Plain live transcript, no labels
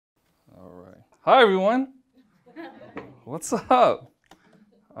Hi, everyone. What's up?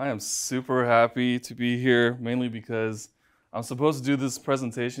 I am super happy to be here, mainly because I'm supposed to do this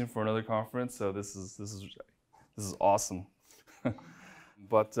presentation for another conference, so this is awesome.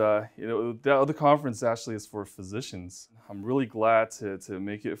 But the other conference actually is for physicians. I'm really glad to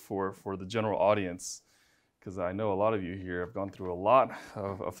make it for the general audience, because I know a lot of you here have gone through a lot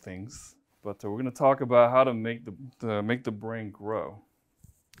of things. But we're going to talk about how to make the brain grow.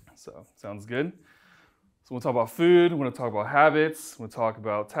 So sounds good. So we'll talk about food, we're going to talk about habits, we'll talk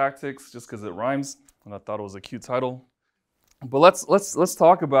about tactics, just because it rhymes, and I thought it was a cute title. But let's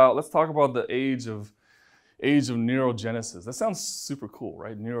talk about the age of neurogenesis. That sounds super cool,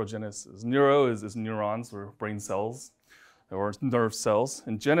 right? Neurogenesis. Neuro is neurons or brain cells or nerve cells,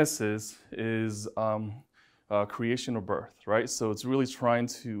 and genesis is creation or birth, right? So it's really trying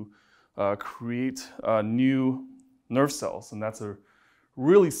to create new nerve cells, and that's a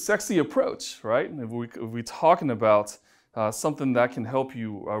really sexy approach, right? If we're talking about something that can help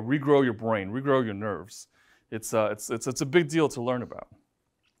you regrow your brain, regrow your nerves, it's a big deal to learn about.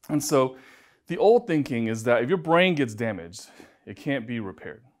 And so the old thinking is that if your brain gets damaged, it can't be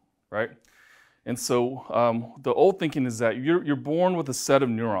repaired, right? And so the old thinking is that you're born with a set of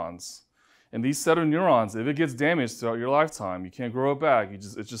neurons, and these set of neurons, if it gets damaged throughout your lifetime, you can't grow it back. It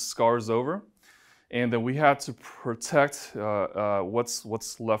just scars over. And then we had to protect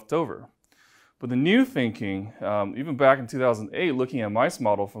what's left over. But the new thinking, even back in 2008, looking at mice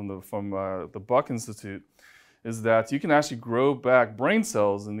model from the Buck Institute, is that you can actually grow back brain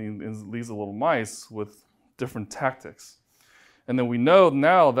cells in these little mice with different tactics. And then we know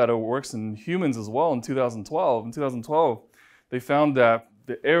now that it works in humans as well in 2012. In 2012, they found that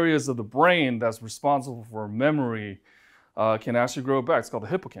the areas of the brain that's responsible for memory can actually grow back. It's called the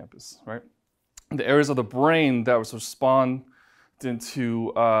hippocampus, right? The areas of the brain that respond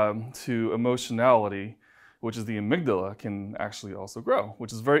to emotionality, which is the amygdala, can actually also grow,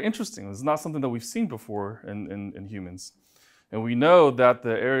 which is very interesting. It's not something that we've seen before in humans. And we know that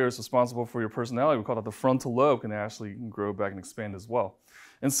the areas responsible for your personality, we call it the frontal lobe, can actually grow back and expand as well.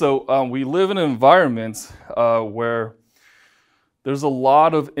 And so we live in an environment where there's a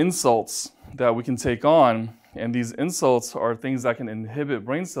lot of insults that we can take on. And these insults are things that can inhibit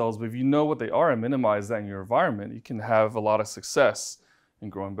brain cells, but if you know what they are and minimize that in your environment, you can have a lot of success in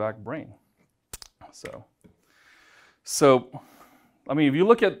growing back brain. So, I mean, if you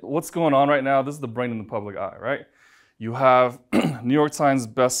look at what's going on right now, this is the brain in the public eye, right? You have New York Times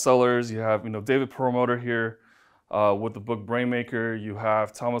bestsellers, you have David Perlmutter here with the book Brainmaker, you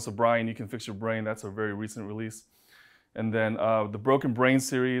have Thomas O'Brien, You Can Fix Your Brain, that's a very recent release. And then the Broken Brain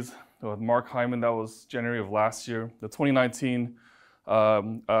series with Mark Hyman, that was January of last year. The 2019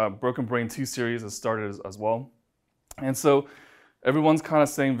 Broken Brain 2 series has started as well. And so everyone's kind of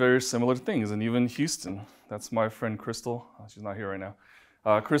saying very similar things, and even Houston. That's my friend Crystal. She's not here right now.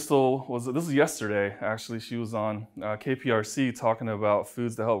 Crystal this was yesterday, actually. She was on KPRC talking about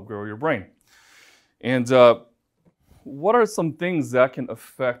foods that help grow your brain. And what are some things that can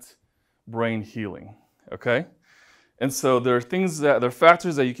affect brain healing, okay? And so there are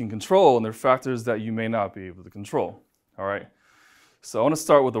factors that you can control, and there are factors that you may not be able to control, all right? So I want to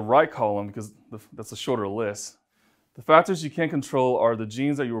start with the right column because that's a shorter list. The factors you can't control are the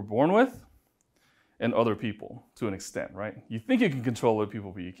genes that you were born with and other people to an extent, right? You think you can control other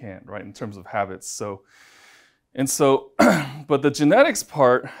people, but you can't, right, in terms of habits. But the genetics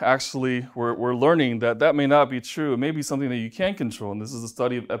part, actually, we're learning that may not be true. It may be something that you can control, and this is a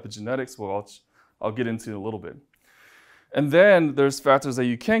study of epigenetics, I'll get into in a little bit. And then there's factors that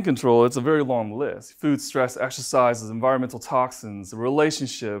you can control. It's a very long list. Food, stress, exercises, environmental toxins,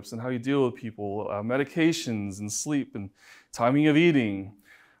 relationships, and how you deal with people, medications, and sleep, and timing of eating.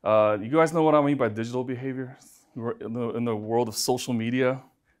 You guys know what I mean by digital behavior? We're in the world of social media.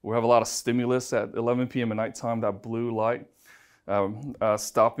 We have a lot of stimulus at 11 p.m. at nighttime, that blue light,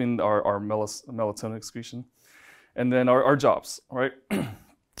 stopping our melatonin excretion. And then our jobs, right?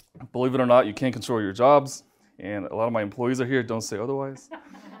 Believe it or not, you can't control your jobs. And a lot of my employees are here, don't say otherwise.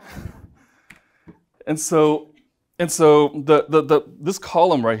 and so this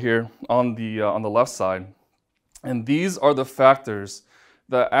column right here on the left side, and these are the factors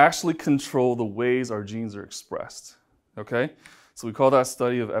that actually control the ways our genes are expressed, okay? So we call that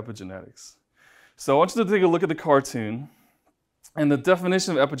study of epigenetics. So I want you to take a look at the cartoon, and the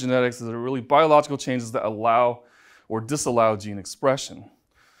definition of epigenetics is really biological changes that allow or disallow gene expression.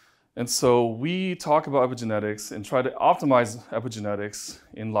 And so we talk about epigenetics and try to optimize epigenetics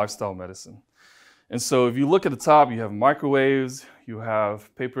in lifestyle medicine. And so if you look at the top, you have microwaves, you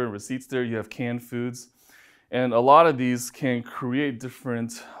have paper and receipts there, you have canned foods. And a lot of these can create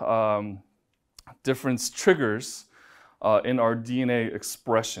different different triggers in our DNA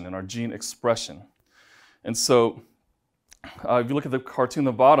expression, in our gene expression. And so if you look at the cartoon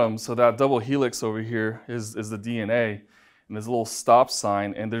at the bottom, so that double helix over here is the DNA, and there's a little stop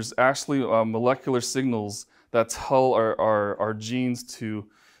sign, and there's actually molecular signals that tell our genes to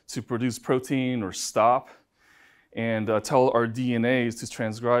produce protein or stop, and tell our DNAs to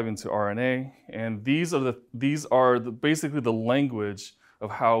transcribe into RNA. And these are basically the language of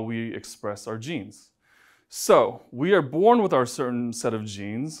how we express our genes. So we are born with our certain set of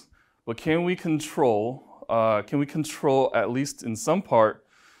genes, but can we control at least in some part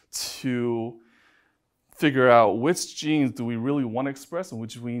to figure out which genes do we really want to express and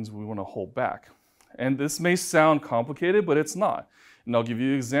which genes we want to hold back? And this may sound complicated, but it's not. And I'll give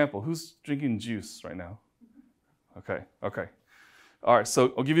you an example. Who's drinking juice right now? Okay. All right,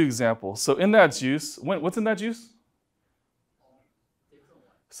 so I'll give you an example. So in that juice, what's in that juice?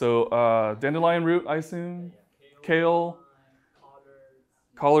 So dandelion root, I assume? Kale?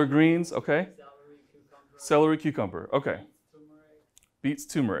 Collard greens, okay. Celery, cucumber, okay. Beets,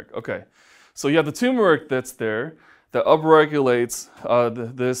 turmeric, okay. So you have the turmeric that's there that upregulates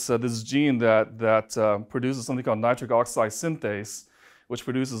this gene that produces something called nitric oxide synthase, which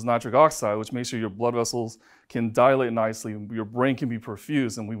produces nitric oxide, which makes sure your blood vessels can dilate nicely, your brain can be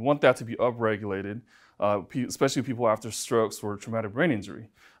perfused, and we want that to be upregulated, especially people after strokes or traumatic brain injury.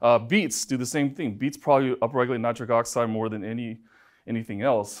 Beets do the same thing. Beets probably upregulate nitric oxide more than anything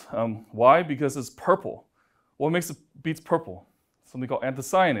else. Why? Because it's purple. What makes the beets purple? Something called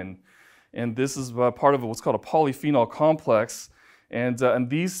anthocyanin. And this is part of what's called a polyphenol complex. And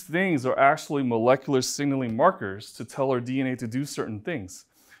these things are actually molecular signaling markers to tell our DNA to do certain things.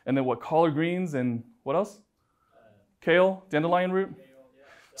 And then what, collard greens and what else? Kale, dandelion root?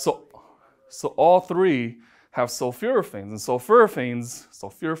 So all three have sulforaphanes. And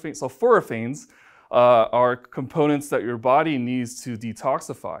sulforaphanes are components that your body needs to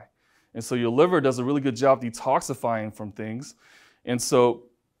detoxify. And so your liver does a really good job detoxifying from things. And so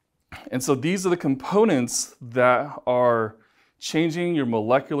these are the components that are changing your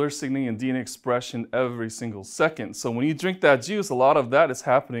molecular signaling and DNA expression every single second. So when you drink that juice, a lot of that is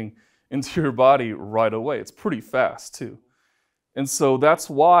happening into your body right away. It's pretty fast too. And so that's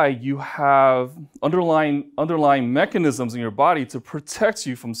why you have underlying mechanisms in your body to protect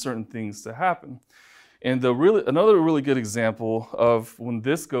you from certain things to happen. And another really good example of when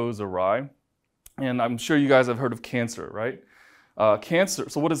this goes awry, and I'm sure you guys have heard of cancer, right? Cancer,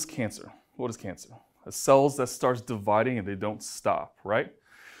 so what is cancer? What is cancer? It's cells that starts dividing and they don't stop, right?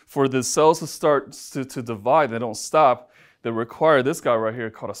 For the cells to start to divide, they don't stop, they require this guy right here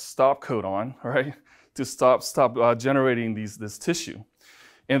called a stop codon, right? To stop generating this tissue.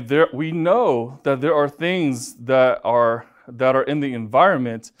 And we know that there are things that are in the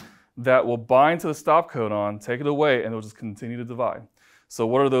environment that will bind to the stop codon, take it away, and it'll just continue to divide. So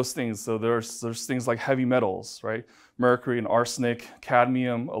what are those things? So there's things like heavy metals, right? Mercury and arsenic,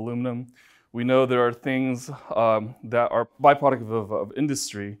 cadmium, aluminum. We know there are things that are byproduct of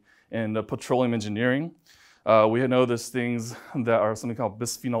industry and petroleum engineering. We know there's things that are something called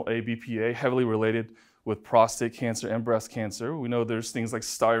bisphenol A, BPA, heavily related with prostate cancer and breast cancer. We know there's things like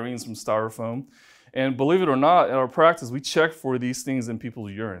styrene from styrofoam. And believe it or not, in our practice, we check for these things in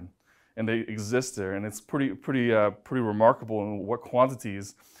people's urine. And they exist there, and it's pretty remarkable in what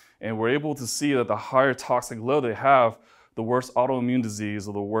quantities. And we're able to see that the higher toxic load they have, the worse autoimmune disease,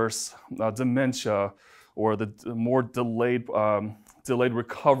 or the worse dementia, or the more delayed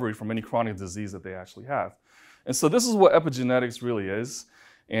recovery from any chronic disease that they actually have. And so this is what epigenetics really is.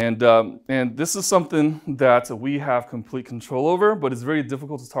 And this is something that we have complete control over, but it's very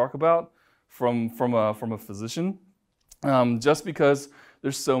difficult to talk about from a physician, just because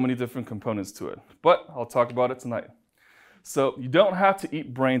there's so many different components to it. But I'll talk about it tonight. So you don't have to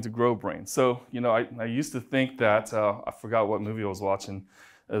eat brain to grow brain. So, I used to think that, I forgot what movie I was watching.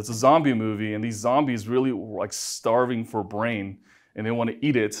 It's a zombie movie, and these zombies really were like starving for brain, and they want to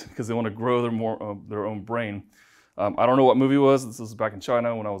eat it because they want to grow their own brain. I don't know what movie it was. This was back in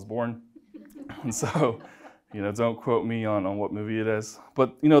China when I was born. And so, don't quote me on what movie it is.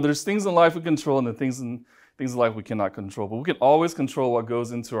 But, there's things in life we control and the things in life we cannot control. But we can always control what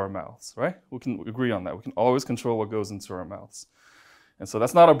goes into our mouths, right? We can agree on that. We can always control what goes into our mouths. And so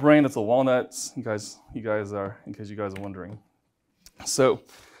that's not a brain, that's a walnut, in case you guys are wondering. So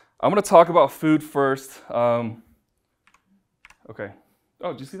I'm going to talk about food first. Okay.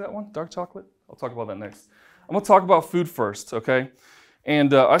 Oh, did you see that one? Dark chocolate? I'll talk about that next. I'm going to talk about food first, okay?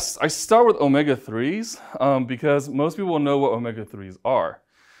 And I start with omega-3s because most people know what omega-3s are.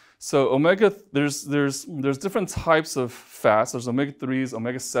 So there's different types of fats. There's omega-3s,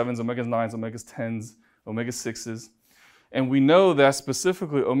 omega-7s, omega-9s, omega-10s, omega-6s. And we know that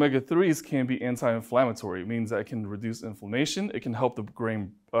specifically omega-3s can be anti-inflammatory. It means that it can reduce inflammation. It can help the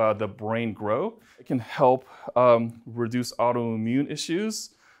brain grow. It can help reduce autoimmune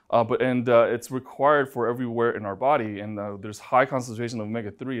issues. It's required for everywhere in our body. And there's high concentration of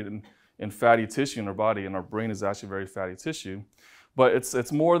omega-3 in fatty tissue in our body. And our brain is actually very fatty tissue. But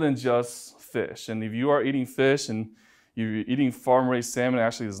it's more than just fish. And if you are eating fish and you're eating farm-raised salmon,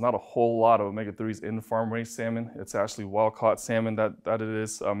 actually there's not a whole lot of omega-3s in farm-raised salmon. It's actually wild-caught salmon that it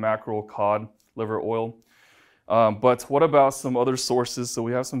is, mackerel, cod, liver oil. But what about some other sources? So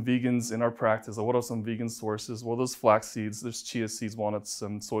we have some vegans in our practice. So what are some vegan sources? Well, there's flax seeds, there's chia seeds, walnuts,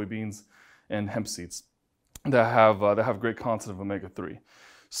 and soybeans, and hemp seeds that have great content of omega-3.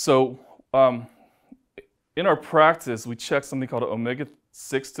 So in our practice, we check something called an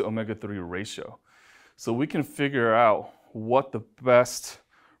omega-6 to omega-3 ratio. So we can figure out what the best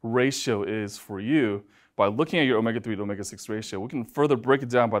ratio is for you by looking at your omega-3 to omega-6 ratio. We can further break it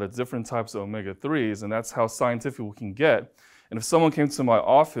down by the different types of omega-3s, and that's how scientific we can get. And if someone came to my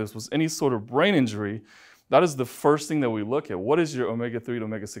office with any sort of brain injury, that is the first thing that we look at. What is your omega-3 to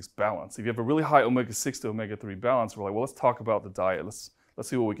omega-6 balance? If you have a really high omega-6 to omega-3 balance, we're like, well, let's talk about the diet. Let's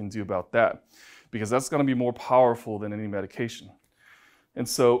see what we can do about that, because that's going to be more powerful than any medication. And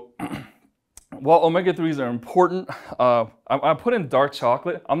so while omega-3s are important, I put in dark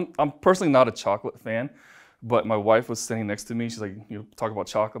chocolate. I'm personally not a chocolate fan, but my wife was sitting next to me. She's like, you talk about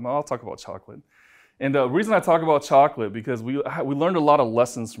chocolate? I'll talk about chocolate. And the reason I talk about chocolate, because we learned a lot of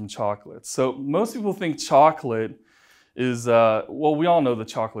lessons from chocolate. So most people think chocolate is, well, we all know that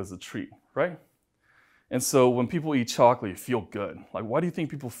chocolate is a treat, right? And so when people eat chocolate, you feel good. Like, why do you think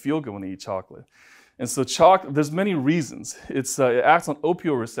people feel good when they eat chocolate? And so there's many reasons. It acts on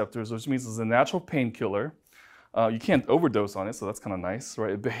opioid receptors, which means it's a natural painkiller. You can't overdose on it, so that's kind of nice,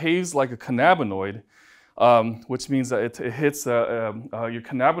 right? It behaves like a cannabinoid, which means that it hits your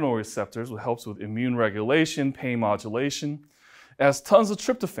cannabinoid receptors, which helps with immune regulation, pain modulation. It has tons of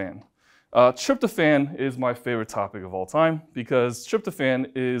tryptophan. Tryptophan is my favorite topic of all time, because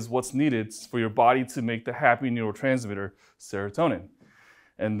tryptophan is what's needed for your body to make the happy neurotransmitter serotonin.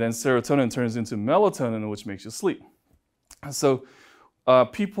 And then serotonin turns into melatonin, which makes you sleep. So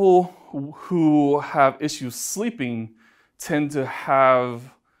people who have issues sleeping tend to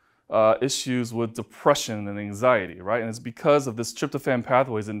have issues with depression and anxiety, right? And it's because of this tryptophan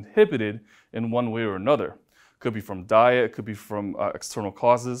pathway is inhibited in one way or another. It could be from diet, it could be from external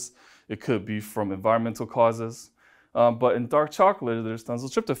causes, it could be from environmental causes. But in dark chocolate, there's tons of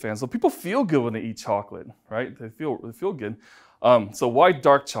tryptophan. So people feel good when they eat chocolate, right? They feel good. So why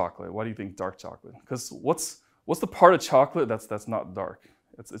dark chocolate? Why do you think dark chocolate? Because what's the part of chocolate that's not dark?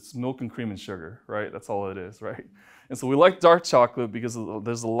 It's milk and cream and sugar, right? That's all it is, right? And so we like dark chocolate because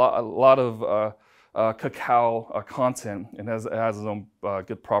there's a lot of cacao content, and it has its own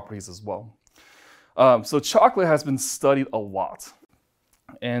good properties as well. So chocolate has been studied a lot,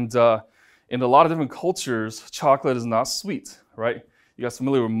 and in a lot of different cultures, chocolate is not sweet, right? You guys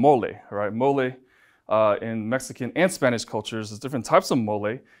familiar with mole, right? Mole. In Mexican and Spanish cultures, there's different types of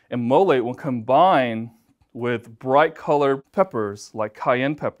mole, and mole, when combined with bright colored peppers like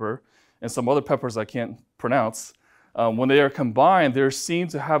cayenne pepper and some other peppers I can't pronounce, when they are combined, they're seen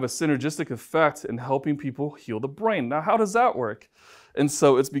to have a synergistic effect in helping people heal the brain. Now, how does that work? And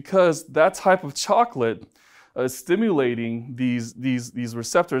so it's because that type of chocolate is stimulating these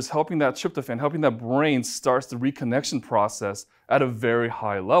receptors, helping that tryptophan, helping that brain starts the reconnection process at a very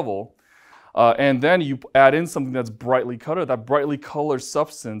high level. And then you add in something that's brightly colored. That brightly colored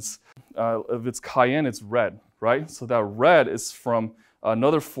substance, if it's cayenne, it's red, right? So that red is from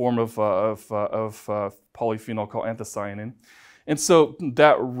another form of polyphenol called anthocyanin. And so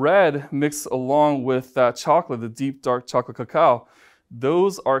that red mixed along with that chocolate, the deep dark chocolate cacao,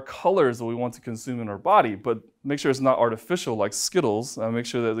 those are colors that we want to consume in our body, but make sure it's not artificial like Skittles. Make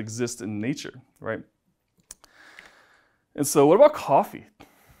sure that it exists in nature, right? And so what about coffee?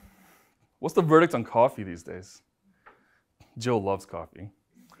 What's the verdict on coffee these days? Joe loves coffee.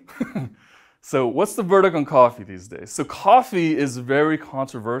 So what's the verdict on coffee these days? So coffee is very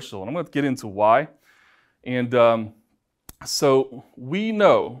controversial, and I'm going to get into why. And so we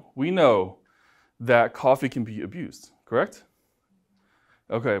know that coffee can be abused, correct?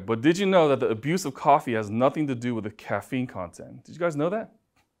 Okay, but did you know that the abuse of coffee has nothing to do with the caffeine content? Did you guys know that?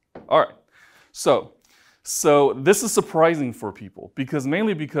 All right, so this is surprising for people,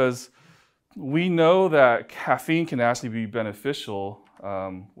 mainly because we know that caffeine can actually be beneficial,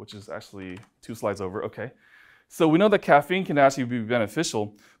 which is actually 2 slides over, okay. So we know that caffeine can actually be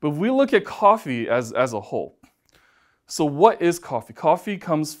beneficial, but if we look at coffee as a whole, so what is coffee? Coffee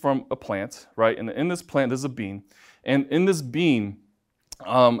comes from a plant, right? And in this plant, there's a bean. And in this bean,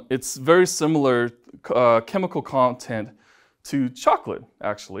 it's very similar chemical content to chocolate,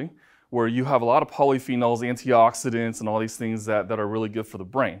 actually, where you have a lot of polyphenols, antioxidants, and all these things that are really good for the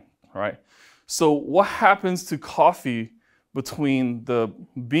brain, right? So what happens to coffee between the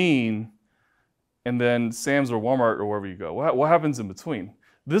bean and then Sam's or Walmart or wherever you go? What happens in between?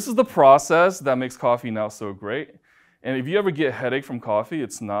 This is the process that makes coffee now so great. And if you ever get a headache from coffee,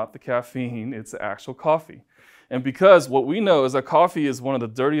 it's not the caffeine, it's the actual coffee. And because what we know is that coffee is one of the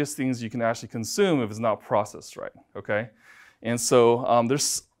dirtiest things you can actually consume if it's not processed right, okay? And so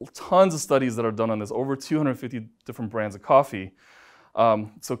there's tons of studies that are done on this, over 250 different brands of coffee.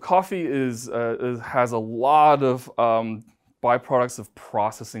 So coffee has a lot of byproducts of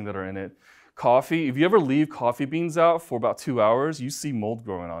processing that are in it. Coffee, if you ever leave coffee beans out for about 2 hours, you see mold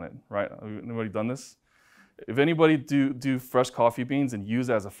growing on it, right? Anybody done this? If anybody do fresh coffee beans and use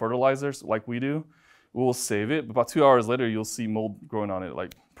it as a fertilizer, like we do, we'll save it. But about 2 hours later, you'll see mold growing on it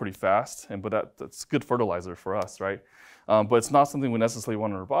like pretty fast. But that's good fertilizer for us, right? But it's not something we necessarily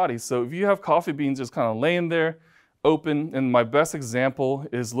want in our bodies. So if you have coffee beans just kind of laying there, open, and my best example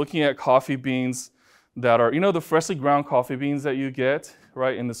is looking at coffee beans that are, the freshly ground coffee beans that you get,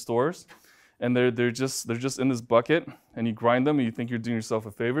 right, in the stores. And they're just in this bucket, and you grind them, and you think you're doing yourself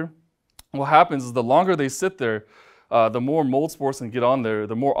a favor. What happens is the longer they sit there, the more mold spores can get on there,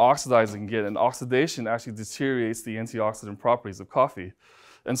 the more oxidized it can get, and oxidation actually deteriorates the antioxidant properties of coffee.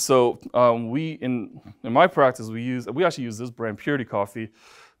 And so in my practice, we actually use this brand, Purity Coffee,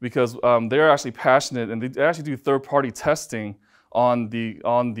 because they're actually passionate, and they actually do third-party testing on the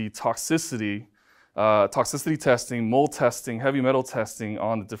toxicity testing, mold testing, heavy metal testing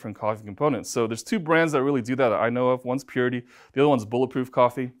on the different coffee components. So there's two brands that really do that I know of. One's Purity, the other one's Bulletproof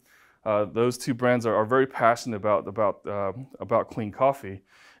Coffee. Those two brands are very passionate about clean coffee.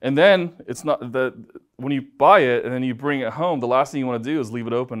 And then it's not that when you buy it and then you bring it home, the last thing you want to do is leave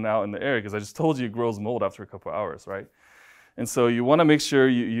it open out in the air, because I just told you it grows mold after a couple hours, right? And so you want to make sure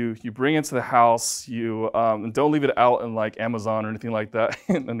you bring it to the house. And don't leave it out in like Amazon or anything like that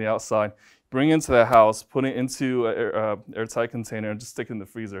on the outside. Bring it into the house, put it into an airtight container, and just stick it in the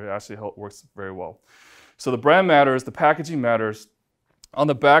freezer. It actually works very well. So the brand matters, the packaging matters. On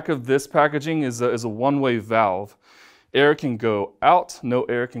the back of this packaging is a one-way valve. Air can go out, no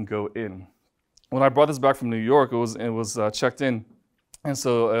air can go in. When I brought this back from New York, it was checked in, and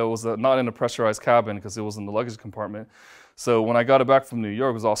so it was not in a pressurized cabin because it was in the luggage compartment. So when I got it back from New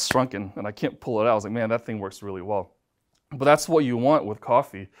York, it was all shrunken, and I can't pull it out. I was like, man, that thing works really well. But that's what you want with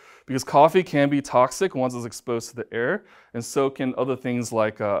coffee, because coffee can be toxic once it's exposed to the air, and so can other things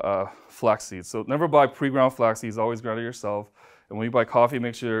like flax seeds. So never buy pre-ground flax seeds, always grind it yourself. And when you buy coffee,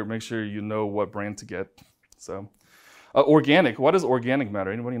 make sure you know what brand to get. So organic, why does organic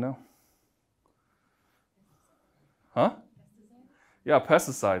matter? Anybody know? Huh? Yeah,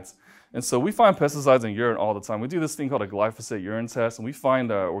 pesticides. And so we find pesticides in urine all the time. We do this thing called a glyphosate urine test, and we find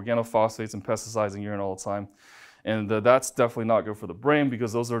organophosphates and pesticides in urine all the time. And that's definitely not good for the brain,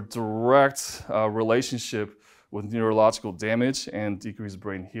 because those are direct relationship with neurological damage and decreased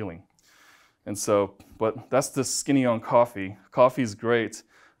brain healing. And so, but that's the skinny on coffee. Coffee is great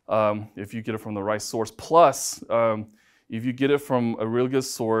if you get it from the right source. Plus, if you get it from a really good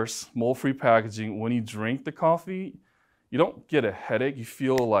source, mold-free packaging, when you drink the coffee, you don't get a headache. You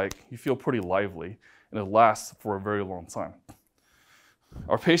feel pretty lively, and it lasts for a very long time.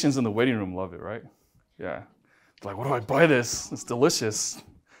 Our patients in the waiting room love it, right? Yeah. Like, what do I buy this? It's delicious.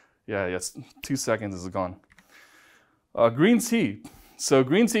 Yeah, it's 2 seconds, it's gone. Green tea. So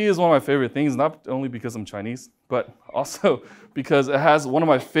green tea is one of my favorite things, not only because I'm Chinese, but also because it has one of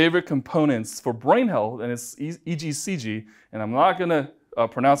my favorite components for brain health, and it's EGCG, and I'm not gonna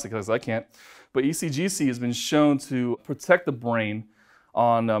pronounce it because I can't, but ECGC has been shown to protect the brain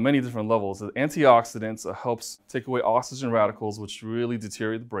on many different levels. The antioxidants helps take away oxygen radicals, which really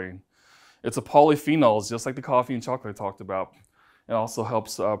deteriorate the brain. It's a polyphenols, just like the coffee and chocolate I talked about. It also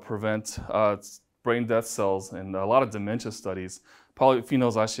helps prevent brain death cells and a lot of dementia studies.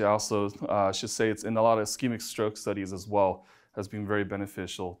 Polyphenols actually also, I should say, it's in a lot of ischemic stroke studies as well, has been very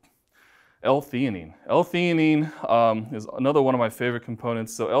beneficial. L-theanine. L-theanine is another one of my favorite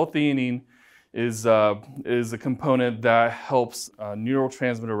components. So L-theanine is a component that helps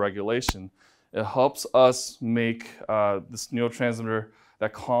neurotransmitter regulation. It helps us make this neurotransmitter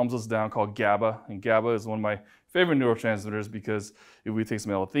that calms us down called GABA. And GABA is one of my favorite neurotransmitters because if we take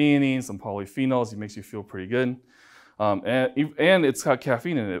some L-theanine, some polyphenols, it makes you feel pretty good. And it's got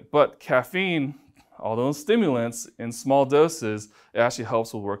caffeine in it. But caffeine, although stimulants in small doses, it actually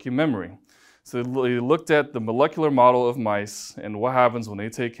helps with working memory. So they looked at the molecular model of mice and what happens when they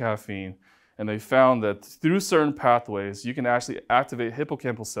take caffeine, and they found that through certain pathways, you can actually activate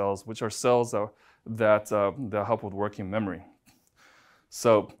hippocampal cells, which are cells that help with working memory.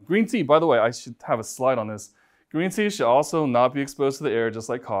 So green tea, by the way, I should have a slide on this. Green tea should also not be exposed to the air, just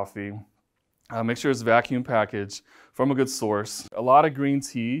like coffee. Make sure it's vacuum packaged from a good source. A lot of green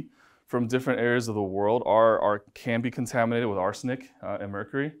tea from different areas of the world can be contaminated with arsenic and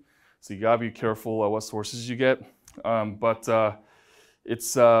mercury. So you gotta be careful what sources you get.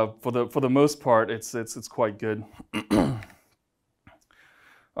 It's for the most part, it's quite good. All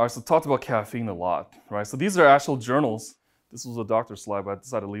right, so talked about caffeine a lot, right? So these are actual journals. This was a doctor's slide, but I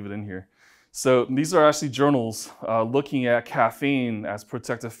decided to leave it in here. So these are actually journals looking at caffeine as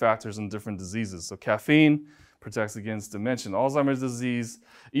protective factors in different diseases. So caffeine protects against dementia, Alzheimer's disease,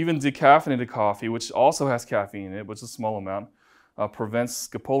 even decaffeinated coffee, which also has caffeine in it, which is a small amount, prevents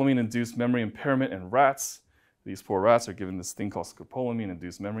scopolamine-induced memory impairment in rats. These poor rats are given this thing called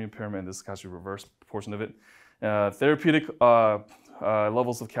scopolamine-induced memory impairment. This is actually a reverse portion of it. Therapeutic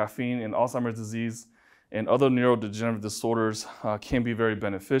levels of caffeine in Alzheimer's disease and other neurodegenerative disorders can be very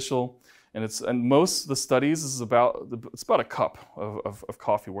beneficial. And most of the studies it's about a cup of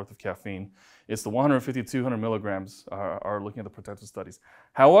coffee worth of caffeine. It's the 150 to 200 milligrams are looking at the protective studies.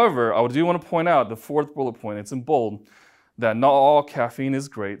 However, I do want to point out the fourth bullet point, it's in bold, that not all caffeine is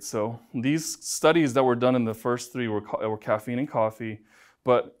great. So these studies that were done in the first three were caffeine and coffee,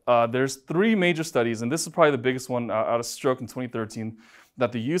 but there's three major studies, and this is probably the biggest one out of stroke in 2013,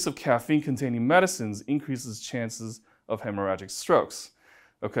 that the use of caffeine-containing medicines increases chances of hemorrhagic strokes.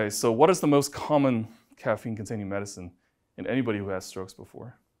 Okay, so what is the most common caffeine-containing medicine in anybody who has strokes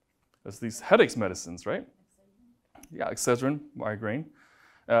before? It's these headache medicines, right? Yeah, Excedrin, migraine.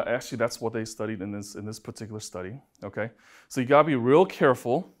 Actually, that's what they studied in this particular study. Okay, so you gotta be real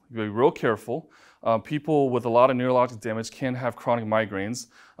careful. You gotta be real careful. People with a lot of neurologic damage can have chronic migraines,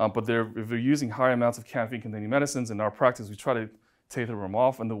 but if they're using high amounts of caffeine-containing medicines, in our practice, we try to taper them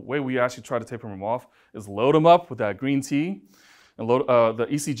off. And the way we actually try to taper them off is load them up with that green tea. And load the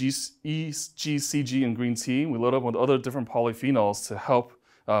EGCG in green tea. We load up with other different polyphenols to help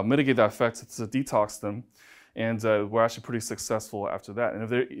mitigate that effect, to detox them. And we're actually pretty successful after that. And if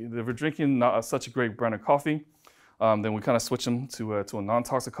they're drinking not such a great brand of coffee, then we kind of switch them to a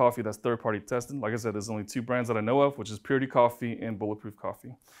non-toxic coffee that's third-party tested. Like I said, there's only two brands that I know of, which is Purity Coffee and Bulletproof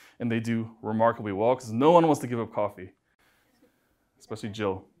Coffee. And they do remarkably well because no one wants to give up coffee, especially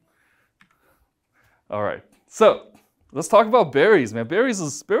Jill. All right, so let's talk about berries, man. Berries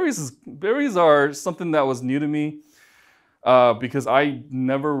are something that was new to me because I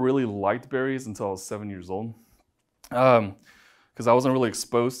never really liked berries until I was 7 years old. Because I wasn't really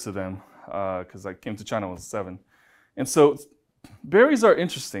exposed to them because I came to China when I was 7. And so berries are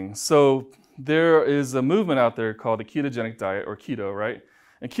interesting. So there is a movement out there called the ketogenic diet, or keto, right?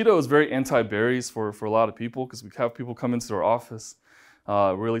 And keto is very anti-berries for a lot of people because we have people come into our office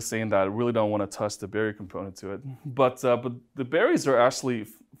really saying that I really don't want to touch the berry component to it. But the berries are actually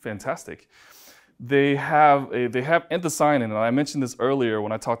fantastic. They have anthocyanin, and I mentioned this earlier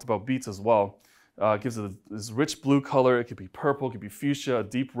when I talked about beets as well. It gives it this rich blue color. It could be purple, it could be fuchsia, a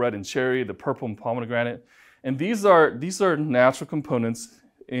deep red and cherry, the purple and pomegranate. And these are natural components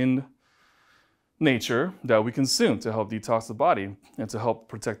in nature that we consume to help detox the body and to help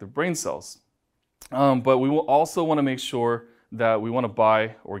protect the brain cells. But we will also want to make sure that we want to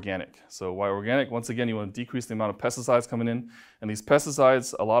buy organic. So why organic? Once again, you want to decrease the amount of pesticides coming in. And these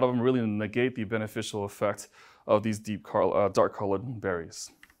pesticides, a lot of them really negate the beneficial effect of these dark colored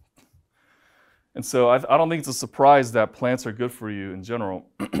berries. And so I don't think it's a surprise that plants are good for you in general.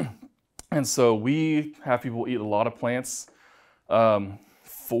 And so we have people eat a lot of plants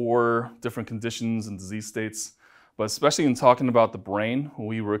for different conditions and disease states. But especially in talking about the brain,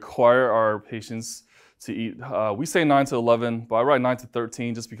 we require our patients to eat, we say 9 to 11, but I write 9 to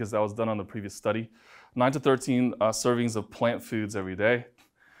 13 just because that was done on the previous study. 9 to 13 servings of plant foods every day.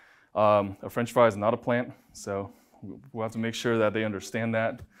 A French fry is not a plant, so we'll have to make sure that they understand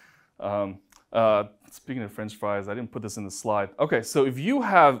that. Speaking of French fries, I didn't put this in the slide. Okay, so if you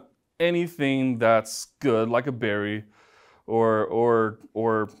have anything that's good, like a berry, or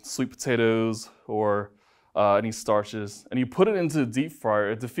sweet potatoes, or any starches, and you put it into the deep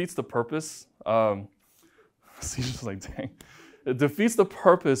fryer, it defeats the purpose. Just like, dang. It defeats the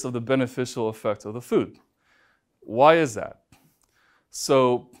purpose of the beneficial effect of the food. Why is that?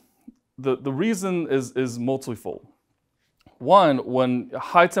 So the reason is multifold. One, when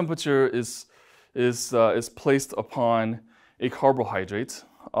high temperature is placed upon a carbohydrate,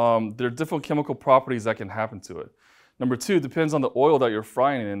 there are different chemical properties that can happen to it. Number two, depends on the oil that you're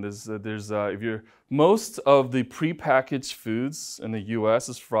frying in. Most of the prepackaged foods in the U.S.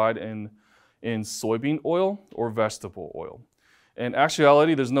 is fried in soybean oil or vegetable oil. In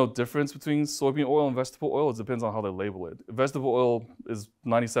actuality, there's no difference between soybean oil and vegetable oil. It depends on how they label it. Vegetable oil is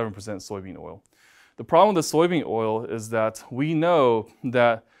 97% soybean oil. The problem with the soybean oil is that we know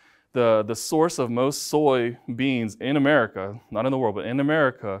that the source of most soybeans in America, not in the world, but in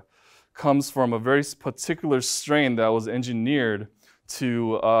America, comes from a very particular strain that was engineered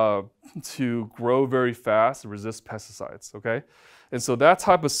to grow very fast and resist pesticides, okay? And so that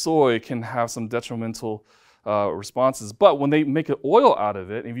type of soy can have some detrimental responses. But when they make an oil out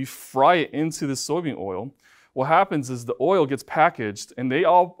of it, and if you fry it into the soybean oil, what happens is the oil gets packaged, and they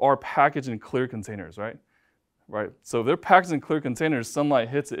all are packaged in clear containers, right? Right. So if they're packaged in clear containers, sunlight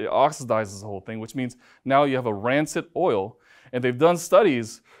hits it, it oxidizes the whole thing, which means now you have a rancid oil. And they've done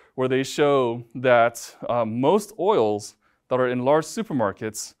studies where they show that most oils that are in large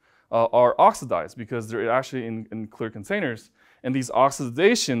supermarkets are oxidized because they're actually in clear containers. And these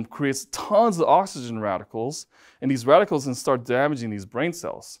oxidation creates tons of oxygen radicals, and these radicals can start damaging these brain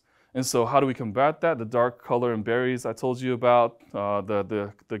cells. And so how do we combat that? The dark color and berries I told you about,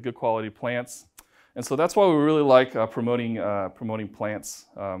 the good quality plants. And so that's why we really like promoting plants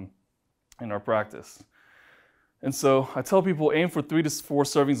in our practice. And so I tell people aim for 3 to 4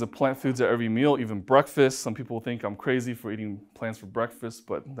 servings of plant foods at every meal, even breakfast. Some people think I'm crazy for eating plants for breakfast,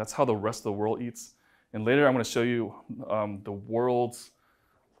 but that's how the rest of the world eats. And later I'm going to show you the world's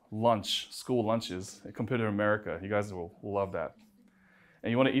school lunches compared to America. You guys will love that.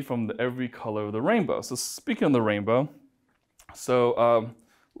 And you want to eat from every color of the rainbow. So speaking of the rainbow, so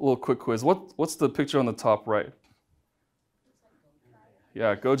a little quick quiz. What's the picture on the top right?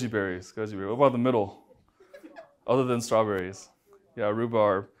 Yeah, goji berries. Goji berries. What about the middle? Other than strawberries? Yeah,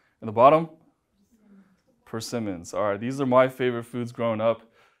 rhubarb. And the bottom? Persimmons. All right, these are my favorite foods growing up.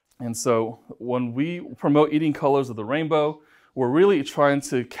 And so when we promote eating colors of the rainbow, we're really trying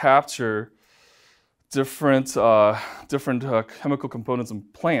to capture different chemical components in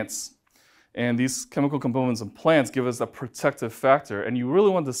plants. And these chemical components in plants give us a protective factor. And you really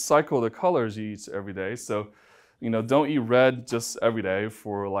want to cycle the colors you eat every day. So, don't eat red just every day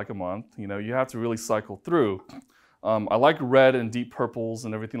for like a month. You have to really cycle through. I like red and deep purples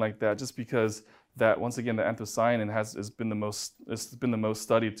and everything like that, just because that, once again, the anthocyanin has been the most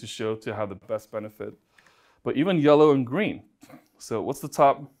studied to have the best benefit. But even yellow and green. So what's the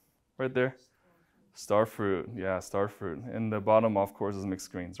top right there? Star fruit. Yeah, star fruit. And the bottom, of course, is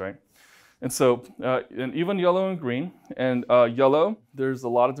mixed greens, right? And so, and even yellow and green. And yellow, there's a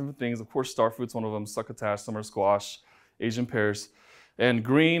lot of different things. Of course, star fruit's one of them, succotash, summer squash, Asian pears. And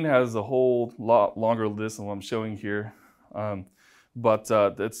green has a whole lot longer list than what I'm showing here. But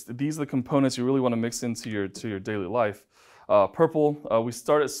these are the components you really want to mix into your daily life. Purple, we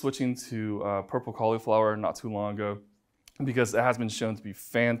started switching to purple cauliflower not too long ago because it has been shown to be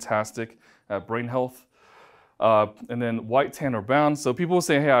fantastic at brain health. And then white, tan, or brown. So people will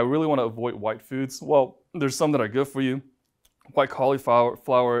say, hey, I really want to avoid white foods. Well, there's some that are good for you. White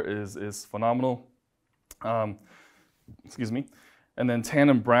cauliflower is phenomenal. Excuse me. And then tan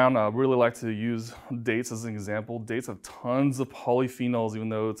and brown, I really like to use dates as an example. Dates have tons of polyphenols, even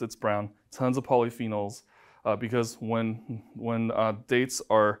though it's brown, tons of polyphenols, because when dates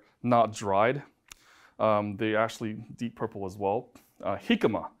are not dried, they actually deep purple as well.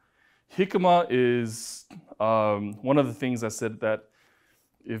 Jicama. Jicama is one of the things I said that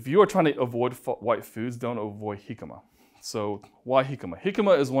if you are trying to avoid white foods, don't avoid jicama. So why jicama?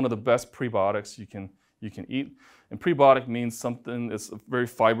 Jicama is one of the best prebiotics you can eat. And prebiotic means something that's very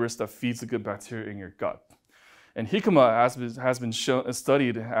fibrous that feeds the good bacteria in your gut. And jicama has been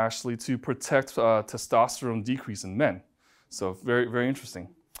studied actually to protect testosterone decrease in men. So very, very interesting,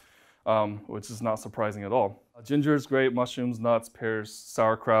 which is not surprising at all. Ginger is great, mushrooms, nuts, pears,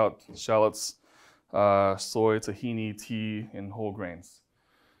 sauerkraut, shallots, soy, tahini, tea, and whole grains.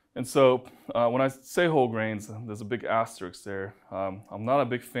 And so when I say whole grains, there's a big asterisk there. I'm not a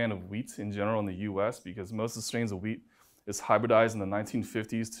big fan of wheat in general in the US because most of the strains of wheat is hybridized in the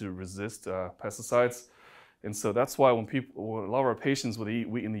 1950s to resist pesticides. And so that's why when a lot of our patients, when they eat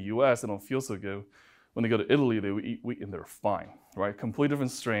wheat in the US, they don't feel so good. When they go to Italy, they eat wheat and they're fine, right? Completely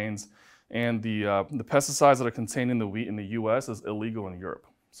different strains. And the pesticides that are contained in the wheat in the US is illegal in Europe.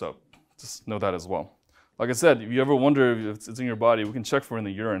 So just know that as well. Like I said, if you ever wonder if it's in your body, we can check for it in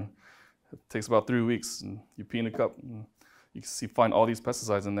the urine. It takes about 3 weeks, and you pee in a cup, and you can find all these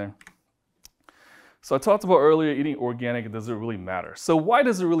pesticides in there. So I talked about earlier, eating organic, and does it really matter? So why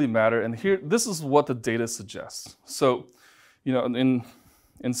does it really matter? And here, this is what the data suggests. So, in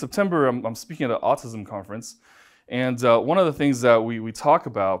in September, I'm speaking at an autism conference, and one of the things that we talk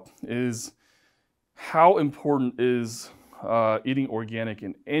about is how important is eating organic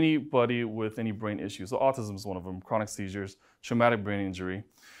in anybody with any brain issues. So autism is one of them, chronic seizures, traumatic brain injury,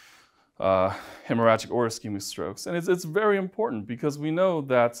 hemorrhagic or ischemic strokes. And it's very important because we know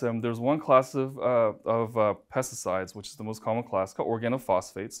that there's one class of pesticides, which is the most common class, called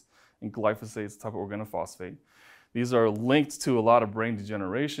organophosphates, and glyphosate is a type of organophosphate. These are linked to a lot of brain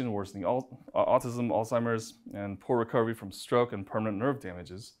degeneration, worsening autism, Alzheimer's, and poor recovery from stroke and permanent nerve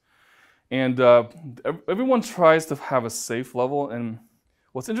damages. And everyone tries to have a safe level. And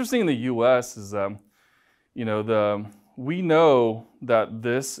what's interesting in the U.S. is, we know that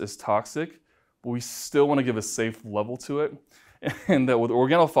this is toxic, but we still want to give a safe level to it. And that with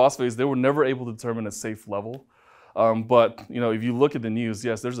organophosphates, they were never able to determine a safe level. But if you look at the news,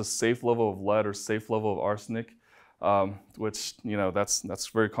 yes, there's a safe level of lead or safe level of arsenic, which that's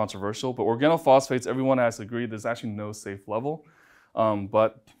very controversial. But organophosphates, everyone has agreed there's actually no safe level,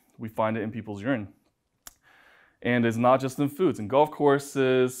 but we find it in people's urine. And it's not just in foods, in golf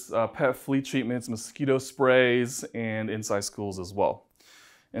courses, pet flea treatments, mosquito sprays, and inside schools as well.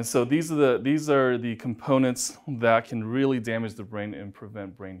 And so these are the components that can really damage the brain and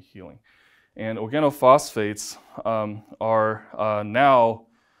prevent brain healing. And organophosphates are now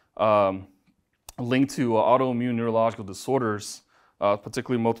linked to autoimmune neurological disorders,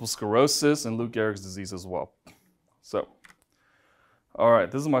 particularly multiple sclerosis and Lou Gehrig's disease as well. So, all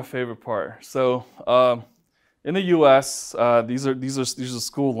right, this is my favorite part. So, in the U.S., these are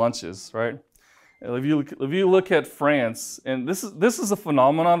school lunches, right? And if you look at France, and this is a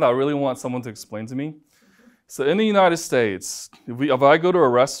phenomenon that I really want someone to explain to me. So in the United States, if I go to a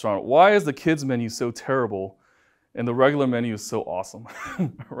restaurant, why is the kids menu so terrible and the regular menu is so awesome,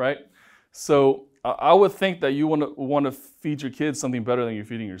 right? So I would think that you want to feed your kids something better than you're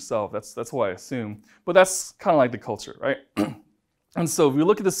feeding yourself. That's what I assume. But that's kind of like the culture, right? And so if we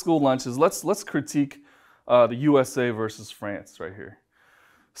look at the school lunches, let's critique the USA versus France right here.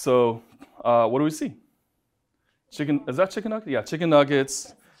 So what do we see? Chicken, is that chicken nuggets? Yeah, chicken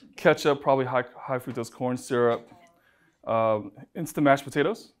nuggets, ketchup, probably high fructose corn syrup, instant mashed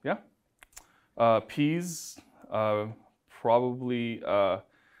potatoes, yeah. Peas, probably a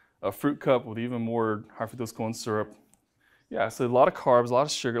fruit cup with even more high fructose corn syrup. Yeah, so a lot of carbs, a lot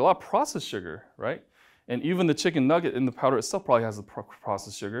of sugar, a lot of processed sugar, right? And even the chicken nugget in the powder itself probably has a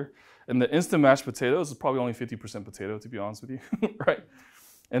processed sugar. And the instant mashed potatoes is probably only 50% potato, to be honest with you, right?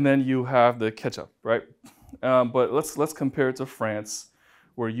 And then you have the ketchup, right? But let's compare it to France,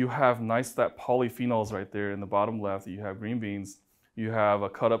 where you have nice that polyphenols right there in the bottom left. You have green beans, you have a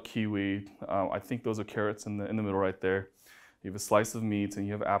cut up kiwi. I think those are carrots in the middle right there. You have a slice of meat, and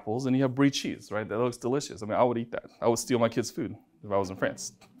you have apples, and you have brie cheese, right? That looks delicious. I mean, I would eat that. I would steal my kids' food if I was in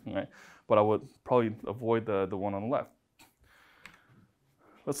France, right? But I would probably avoid the one on the left.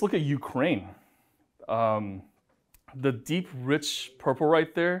 Let's look at Ukraine. The deep, rich purple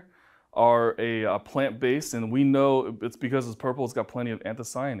right there are a plant-based, and we know it's because it's purple, it's got plenty of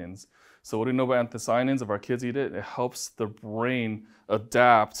anthocyanins. So what do we know about anthocyanins? If our kids eat it, it helps the brain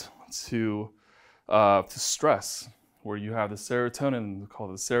adapt to stress, where you have the serotonin, we call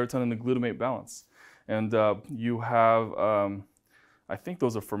it the serotonin and the glutamate balance. And you have, I think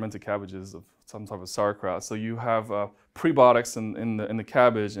those are fermented cabbages of some type of sauerkraut. So you have prebiotics in the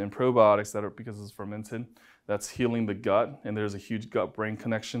cabbage and probiotics that are, because it's fermented, that's healing the gut, and there's a huge gut-brain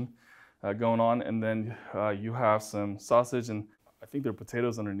connection going on. And then you have some sausage, and I think there are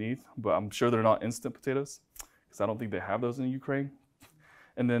potatoes underneath, but I'm sure they're not instant potatoes, because I don't think they have those in Ukraine.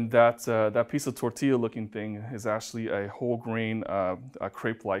 And then that piece of tortilla-looking thing is actually a whole grain, a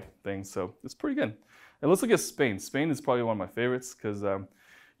crepe-like thing. So it's pretty good. And let's look at Spain. Spain is probably one of my favorites because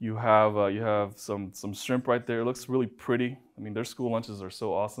you have some shrimp right there. It looks really pretty. I mean, their school lunches are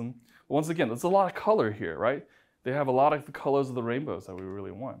so awesome. But once again, there's a lot of color here, right? They have a lot of the colors of the rainbows that we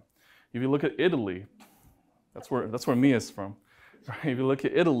really want. If you look at Italy, that's where Mia's from. Right? If you look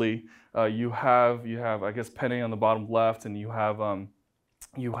at Italy, you have I guess penne on the bottom left, and you have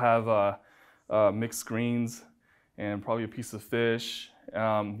mixed greens and probably a piece of fish.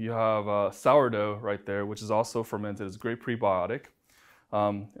 You have sourdough right there, which is also fermented. It's a great prebiotic.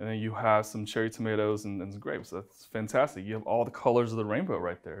 And then you have some cherry tomatoes and some grapes. That's fantastic. You have all the colors of the rainbow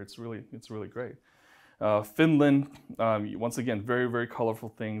right there. It's really great. Finland, once again, very, very colorful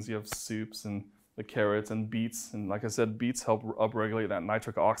things. You have soups and the carrots and beets. And like I said, beets help upregulate that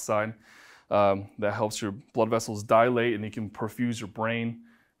nitric oxide. That helps your blood vessels dilate, and you can perfuse your brain.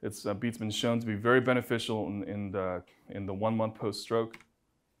 Beets been shown to be very beneficial in the 1 month post-stroke.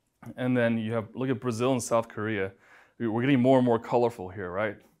 And then look at Brazil and South Korea. we're getting more and more colorful here,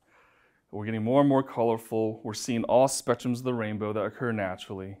 right? We're getting more and more colorful. We're seeing all spectrums of the rainbow that occur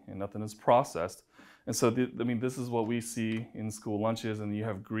naturally, and nothing is processed. And so, I mean, this is what we see in school lunches, and you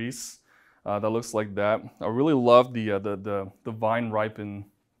have grease that looks like that. I really love the vine ripened.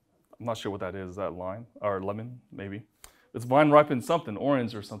 I'm not sure what that is. Is that lime or lemon? Maybe it's vine ripened something,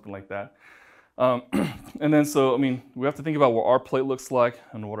 orange or something like that. And then, so I mean, we have to think about what our plate looks like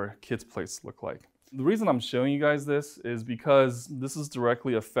and what our kids' plates look like. The reason I'm showing you guys this is because this is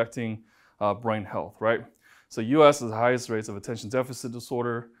directly affecting brain health, right? So U.S. has the highest rates of attention deficit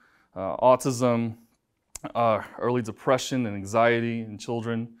disorder, autism, early depression and anxiety in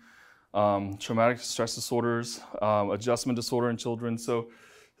children, traumatic stress disorders, adjustment disorder in children. So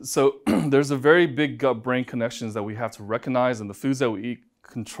there's a very big gut-brain connections that we have to recognize, and the foods that we eat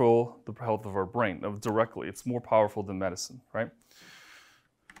control the health of our brain directly. It's more powerful than medicine, right?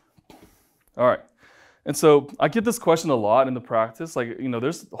 All right. And so I get this question a lot in the practice, like, you know,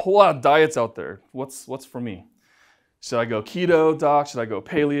 there's a whole lot of diets out there. What's for me? Should I go keto, doc? Should I go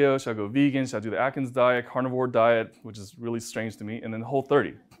paleo? Should I go vegan? Should I do the Atkins diet, carnivore diet, which is really strange to me, and then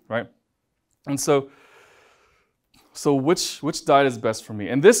Whole30, right? And so which diet is best for me?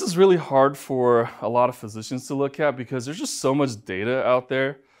 And this is really hard for a lot of physicians to look at because there's just so much data out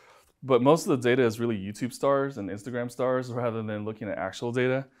there, but most of the data is really YouTube stars and Instagram stars rather than looking at actual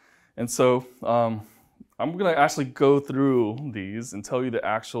data. And so I'm gonna actually go through these and tell you the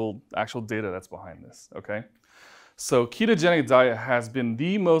actual data that's behind this, okay? So ketogenic diet has been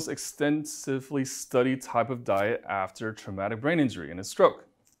the most extensively studied type of diet after traumatic brain injury and a stroke,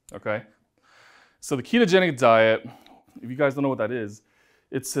 okay? So the ketogenic diet, if you guys don't know what that is,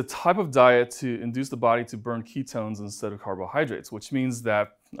 it's a type of diet to induce the body to burn ketones instead of carbohydrates, which means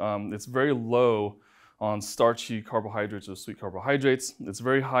that it's very low on starchy carbohydrates or sweet carbohydrates. It's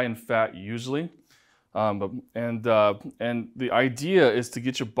very high in fat usually. And the idea is to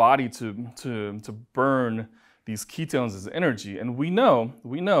get your body to burn these ketones as energy. And we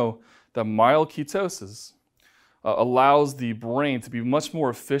know that mild ketosis allows the brain to be much more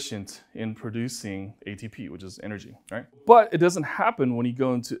efficient in producing ATP, which is energy, right? But it doesn't happen when you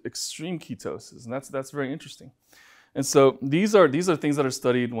go into extreme ketosis, and that's very interesting. And so these are things that are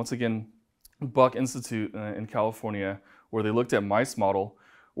studied, once again, Buck Institute in California, where they looked at mice model,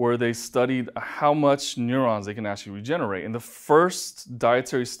 where they studied how much neurons they can actually regenerate. And the first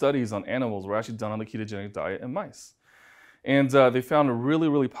dietary studies on animals were actually done on the ketogenic diet in mice. And they found really,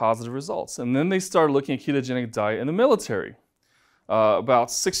 really positive results. And then they started looking at ketogenic diet in the military.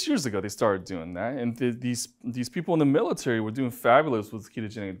 About 6 years ago, they started doing that. And these people in the military were doing fabulous with the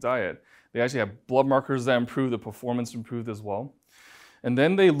ketogenic diet. They actually had blood markers that improved, the performance improved as well. And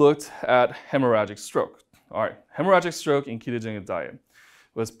then they looked at hemorrhagic stroke. All right, hemorrhagic stroke and ketogenic diet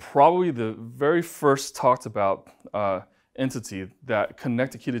was probably the very first talked about entity that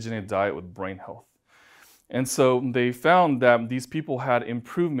connected ketogenic diet with brain health. And so they found that these people had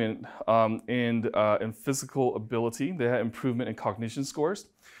improvement in physical ability. They had improvement in cognition scores.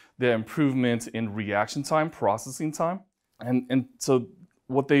 They had improvement in reaction time, processing time. And so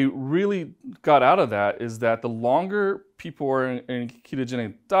what they really got out of that is that the longer people are in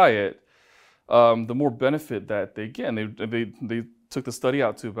ketogenic diet, the more benefit that they get. And they took the study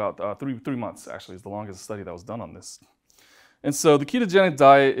out to about three months, actually, is the longest study that was done on this. And so the ketogenic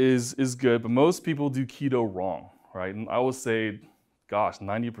diet is good, but most people do keto wrong, right? And I would say, gosh,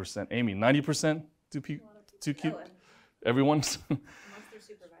 90%. Amy, 90% do keto? Everyone? Unless they're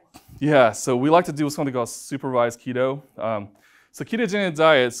supervised. Yeah, so we like to do something called supervised keto. So ketogenic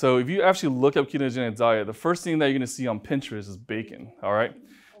diet, so if you actually look up ketogenic diet, the first thing that you're gonna see on Pinterest is bacon, all right?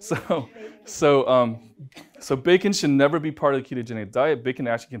 So bacon should never be part of the ketogenic diet. Bacon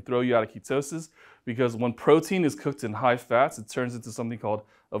actually can throw you out of ketosis because when protein is cooked in high fats, it turns into something called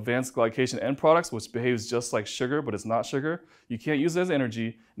advanced glycation end products, which behaves just like sugar, but it's not sugar. You can't use it as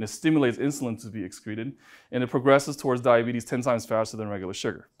energy, and it stimulates insulin to be excreted, and it progresses towards diabetes 10 times faster than regular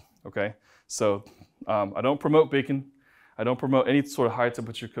sugar, okay? So I don't promote bacon. I don't promote any sort of high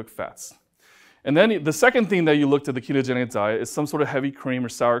temperature cooked fats. And then the second thing that you looked at the ketogenic diet is some sort of heavy cream or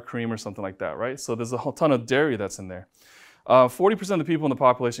sour cream or something like that, right? So there's a whole ton of dairy that's in there. 40% of the people in the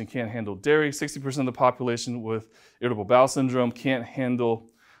population can't handle dairy. 60% of the population with irritable bowel syndrome can't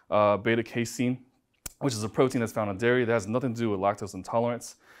handle beta-casein, which is a protein that's found in dairy that has nothing to do with lactose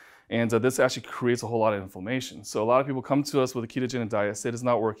intolerance. And this actually creates a whole lot of inflammation. So a lot of people come to us with a ketogenic diet, say it's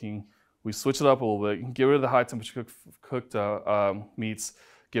not working. We switch it up a little bit, get rid of the high temperature cooked meats,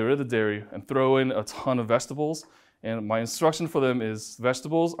 get rid of the dairy, and throw in a ton of vegetables. And my instruction for them is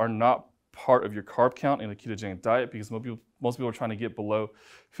vegetables are not part of your carb count in a ketogenic diet because most people are trying to get below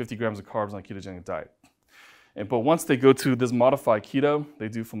 50 grams of carbs on a ketogenic diet. But once they go to this modified keto, they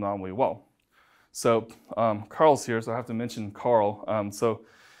do phenomenally well. So Carl's here, so I have to mention Carl.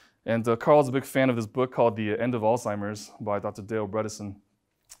 Carl's a big fan of this book called The End of Alzheimer's by Dr. Dale Bredesen.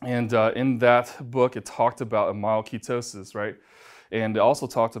 And in that book, it talked about a mild ketosis, right? And it also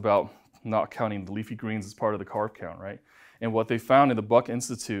talked about not counting the leafy greens as part of the carb count, right? And what they found in the Buck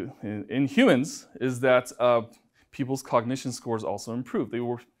Institute in humans is that people's cognition scores also improved. They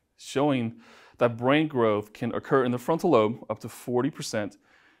were showing that brain growth can occur in the frontal lobe up to 40%,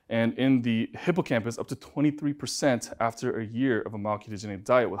 and in the hippocampus up to 23% after a year of a mild ketogenic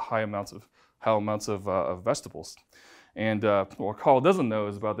diet with high amounts of vegetables. And what Carl doesn't know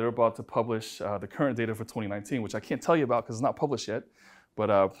is they're about to publish the current data for 2019, which I can't tell you about because it's not published yet,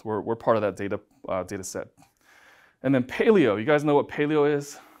 but we're part of that data set. And then paleo, you guys know what paleo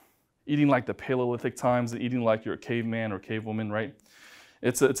is? Eating like the Paleolithic times, eating like you're a caveman or cavewoman, right?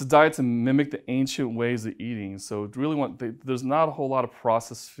 It's a diet to mimic the ancient ways of eating. So there's not a whole lot of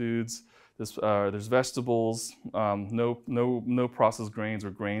processed foods. There's vegetables, no processed grains or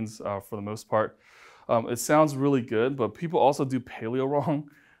grains for the most part. It sounds really good, but people also do paleo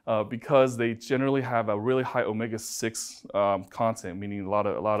wrong because they generally have a really high omega-6 content, meaning a lot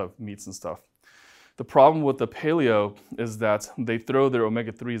of meats and stuff. The problem with the paleo is that they throw their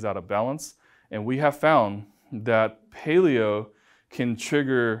omega-3s out of balance, and we have found that paleo can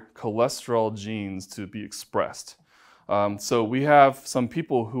trigger cholesterol genes to be expressed. So we have some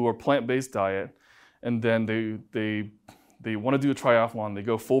people who are plant-based diet, and then they want to do a triathlon. They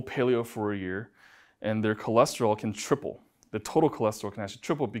go full paleo for a year, and their cholesterol can triple. The total cholesterol can actually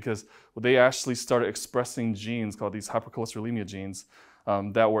triple because they actually started expressing genes called these hypercholesterolemia genes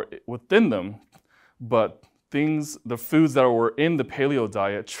that were within them, but the foods that were in the paleo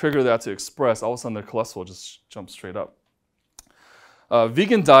diet trigger that to express. All of a sudden, their cholesterol just jumps straight up.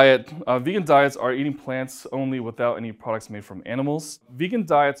 Vegan diets are eating plants only without any products made from animals. Vegan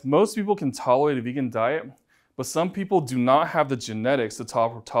diets, most people can tolerate a vegan diet, but some people do not have the genetics to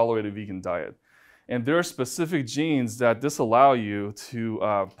tolerate a vegan diet. And there are specific genes that disallow you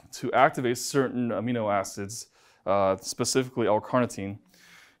to activate certain amino acids, specifically L-carnitine.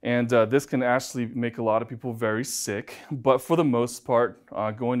 And this can actually make a lot of people very sick. But for the most part,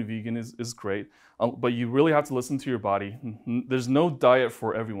 going vegan is great. But you really have to listen to your body. There's no diet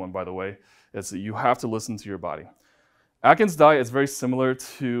for everyone, by the way. You have to listen to your body. Atkins diet is very similar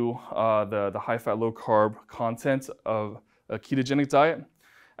to the high-fat, low-carb content of a ketogenic diet.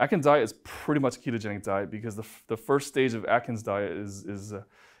 Atkins diet is pretty much a ketogenic diet because the first stage of Atkins diet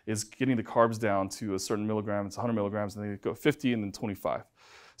is getting the carbs down to a certain milligram. It's 100 milligrams, and then they go 50 and then 25.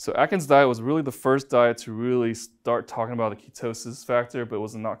 So Atkins diet was really the first diet to really start talking about the ketosis factor, but it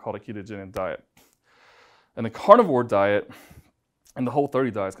was not called a ketogenic diet. And the carnivore diet and the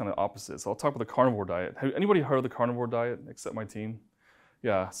Whole30 diet is kind of opposite. So I'll talk about the carnivore diet. Have anybody heard of the carnivore diet except my team?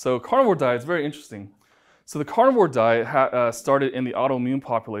 Yeah, so carnivore diet is very interesting. So the carnivore diet started in the autoimmune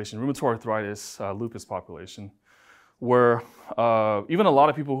population, rheumatoid arthritis, lupus population, where even a lot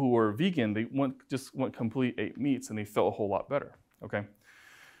of people who were vegan, they just went complete ate meats and they felt a whole lot better, okay?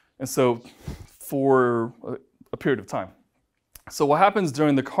 And so for a period of time. So what happens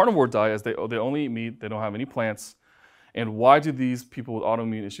during the carnivore diet is they only eat meat, they don't have any plants. And why do these people with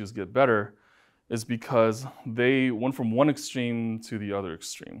autoimmune issues get better? Is because they went from one extreme to the other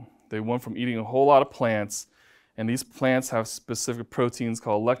extreme. They went from eating a whole lot of plants, and these plants have specific proteins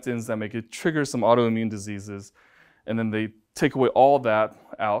called lectins that make it trigger some autoimmune diseases. And then they take away all that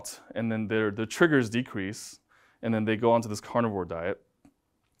out, and then their triggers decrease, and then they go onto this carnivore diet,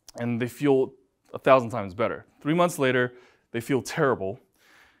 and they feel 1,000 times better. 3 months later, they feel terrible,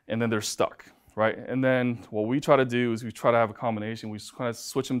 and then they're stuck, right? And then what we try to do is we try to have a combination. We kind of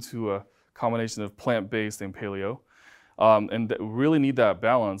switch them to a combination of plant-based and paleo. And that really need that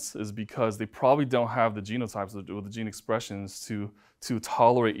balance is because they probably don't have the genotypes or the gene expressions to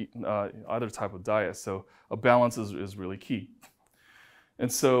tolerate either type of diet. So a balance is really key.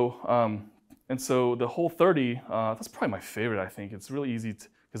 And so the Whole30, that's probably my favorite, I think. It's really easy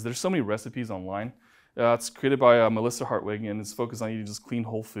because there's so many recipes online. It's created by Melissa Hartwig, and it's focused on eating just clean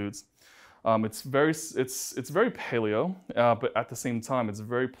whole foods. It's very paleo, but at the same time, it's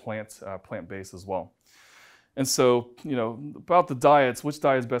very plant-based as well. And so, about the diets, which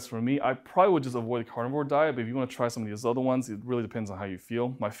diet is best for me? I probably would just avoid the carnivore diet, but if you want to try some of these other ones, it really depends on how you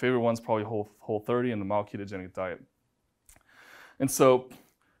feel. My favorite one's probably Whole30 and the mild ketogenic diet. And so,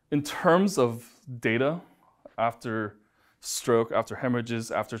 in terms of data, after stroke, after hemorrhages,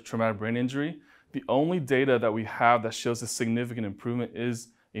 after traumatic brain injury, the only data that we have that shows a significant improvement is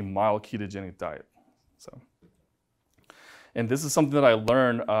a mild ketogenic diet. And this is something that I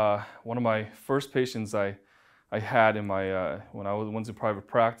learned. One of my first patients, I I had in my when I went to private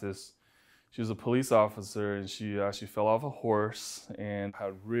practice. She was a police officer, and she fell off a horse and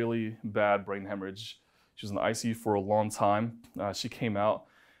had really bad brain hemorrhage. She was in the ICU for a long time. She came out,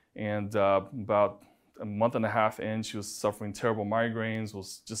 and about a month and a half in, she was suffering terrible migraines,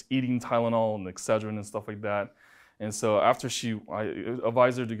 was just eating Tylenol and Excedrin and stuff like that. And so after I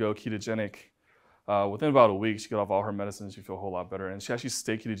advised her to go ketogenic, within about a week, she got off all her medicines. She felt a whole lot better. And she actually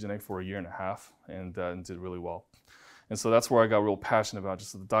stayed ketogenic for a year and a half and did really well. And so that's where I got real passionate about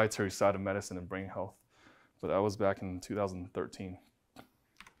just the dietary side of medicine and brain health. But that was back in 2013.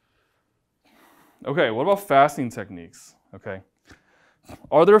 Okay, what about fasting techniques? Okay,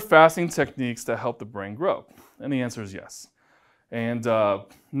 are there fasting techniques that help the brain grow? And the answer is yes. And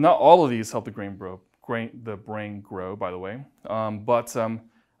not all of these help the brain grow, by the way.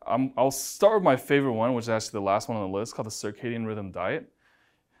 I'll start with my favorite one, which is actually the last one on the list, called the circadian rhythm diet.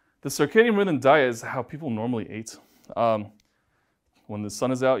 The circadian rhythm diet is how people normally eat. When the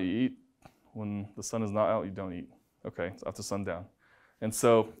sun is out, you eat. When the sun is not out, you don't eat. Okay, it's after sundown. And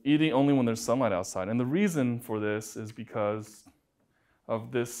so eating only when there's sunlight outside. And the reason for this is because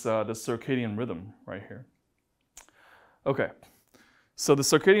of this the circadian rhythm right here. Okay, so the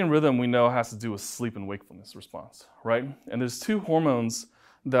circadian rhythm we know has to do with sleep and wakefulness response, right? And there's two hormones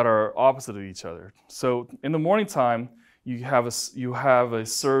that are opposite of each other. So in the morning time, you have a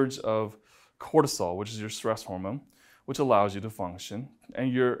surge of cortisol, which is your stress hormone, which allows you to function.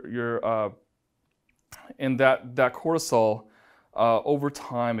 And that cortisol, over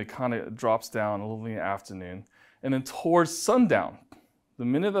time, it kind of drops down a little in the afternoon. And then towards sundown, the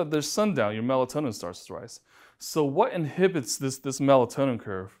minute that there's sundown, your melatonin starts to rise. So what inhibits this melatonin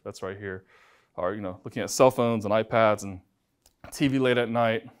curve that's right here are, looking at cell phones and iPads and TV late at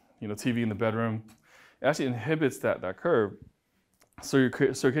night, TV in the bedroom. It actually inhibits that curve, so your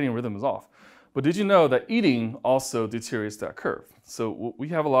circadian rhythm is off. But did you know that eating also deteriorates that curve? So what we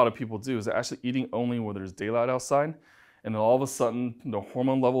have a lot of people do is actually eating only when there's daylight outside, and then all of a sudden the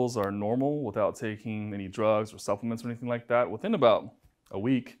hormone levels are normal without taking any drugs or supplements or anything like that within about a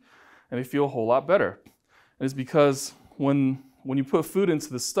week, and they feel a whole lot better. And it's because when you put food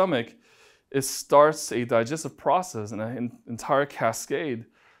into the stomach, it starts a digestive process and an entire cascade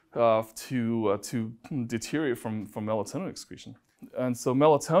to deteriorate from melatonin excretion. And so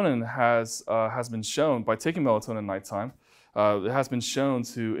melatonin has been shown, by taking melatonin at nighttime, it has been shown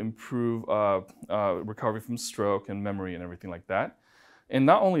to improve recovery from stroke and memory and everything like that. And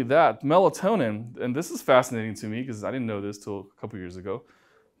not only that, melatonin, and this is fascinating to me because I didn't know this till a couple years ago,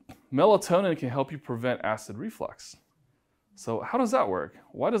 melatonin can help you prevent acid reflux. So how does that work?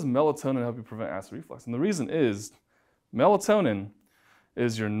 Why does melatonin help you prevent acid reflux? And the reason is melatonin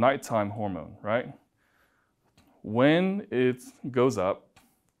is your nighttime hormone, right? When it goes up,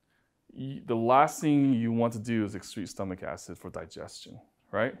 the last thing you want to do is excrete stomach acid for digestion,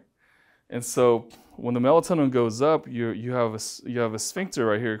 right? And so when the melatonin goes up, you have a sphincter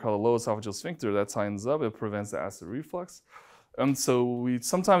right here called the lower esophageal sphincter that tightens up. It prevents the acid reflux. And so we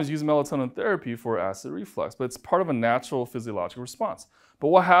sometimes use melatonin therapy for acid reflux, but it's part of a natural physiological response. But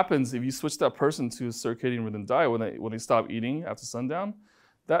what happens if you switch that person to a circadian rhythm diet when they stop eating after sundown?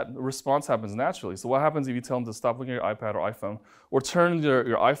 That response happens naturally. So what happens if you tell them to stop looking at your iPad or iPhone, or turn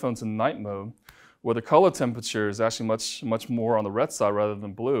your iPhone to night mode, where the color temperature is actually much more on the red side rather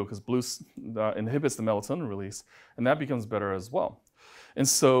than blue, because blue inhibits the melatonin release, and that becomes better as well. And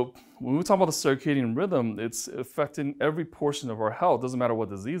so when we talk about the circadian rhythm, it's affecting every portion of our health, doesn't matter what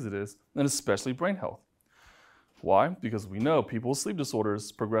disease it is, and especially brain health. Why? Because we know people's sleep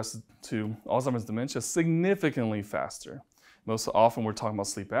disorders progress to Alzheimer's dementia significantly faster. Most often we're talking about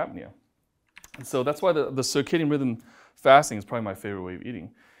sleep apnea. And so that's why the circadian rhythm fasting is probably my favorite way of eating.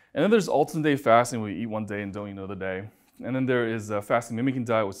 And then there's alternate day fasting, where you eat one day and don't eat another day. And then there is fasting mimicking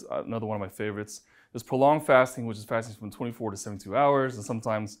diet, which is another one of my favorites. There's prolonged fasting, which is fasting from 24 to 72 hours, and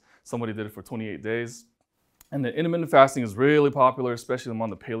sometimes somebody did it for 28 days. And the intermittent fasting is really popular, especially among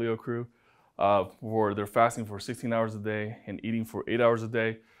the paleo crew, where they're fasting for 16 hours a day and eating for 8 hours a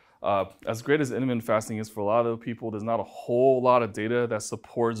day. As great as intermittent fasting is for a lot of people, there's not a whole lot of data that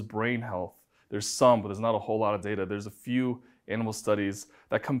supports brain health. There's some, but there's not a whole lot of data. There's a few animal studies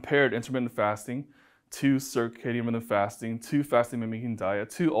that compared intermittent fasting to circadian rhythm fasting, to fasting mimicking diet,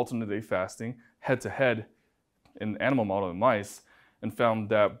 to alternate day fasting, head-to-head in animal model in mice, and found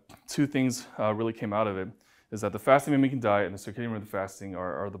that two things really came out of it, is that the fasting mimicking diet and the circadian rhythm fasting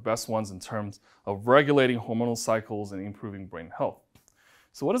are the best ones in terms of regulating hormonal cycles and improving brain health.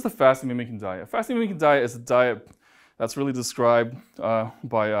 So what is the fasting mimicking diet? A fasting mimicking diet is a diet that's really described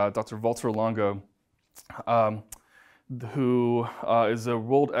by Dr. Walter Longo. who is a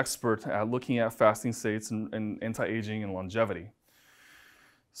world expert at looking at fasting states and anti-aging and longevity.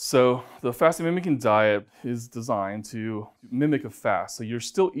 So the fasting mimicking diet is designed to mimic a fast. So you're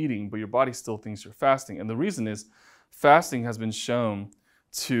still eating, but your body still thinks you're fasting. And the reason is fasting has been shown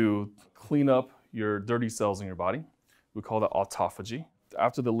to clean up your dirty cells in your body. We call that autophagy.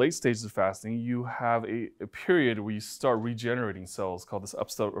 After the late stages of fasting, you have a period where you start regenerating cells called this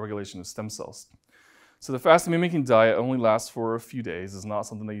upregulation of stem cells. So the fasting mimicking diet only lasts for a few days. It's not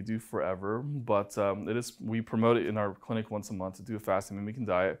something that you do forever, but we promote it in our clinic once a month to do a fasting mimicking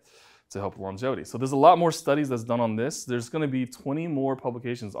diet to help longevity. So there's a lot more studies that's done on this. There's going to be 20 more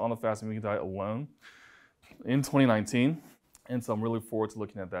publications on the fasting mimicking diet alone in 2019, and so I'm really looking forward to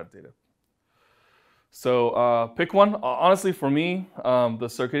looking at that data. So pick one. Honestly, for me, the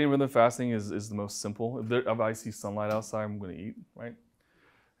circadian rhythm fasting is the most simple. If I see sunlight outside, I'm going to eat, right?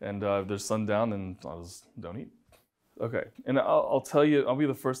 And if there's sundown, then I'll just don't eat. Okay, and I'll tell you, I'll be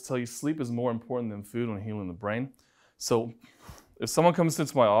the first to tell you, sleep is more important than food when healing the brain. So if someone comes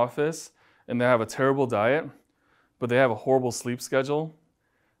into my office and they have a terrible diet, but they have a horrible sleep schedule,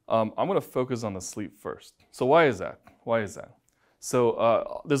 I'm going to focus on the sleep first. So why is that? Why is that?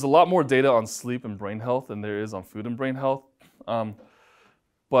 So there's a lot more data on sleep and brain health than there is on food and brain health.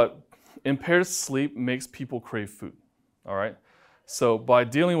 But impaired sleep makes people crave food, all right? So by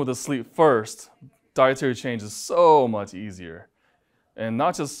dealing with the sleep first, dietary change is so much easier. And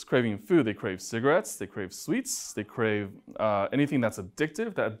not just craving food, they crave cigarettes, they crave sweets, they crave anything that's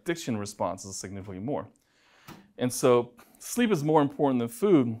addictive. That addiction response is significantly more. And so sleep is more important than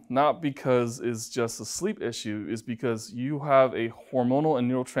food, not because it's just a sleep issue, it's because you have a hormonal and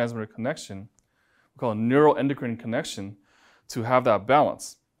neurotransmitter connection, we call it a neuroendocrine connection, to have that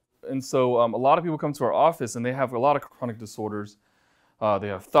balance. And so a lot of people come to our office and they have a lot of chronic disorders. They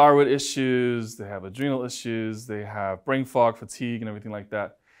have thyroid issues, they have adrenal issues, they have brain fog, fatigue, and everything like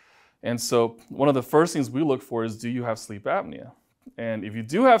that. And so one of the first things we look for is, do you have sleep apnea? And if you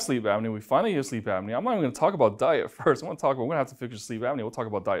do have sleep apnea, we find that you have sleep apnea. I'm not even going to talk about diet first. We're going to have to fix your sleep apnea. We'll talk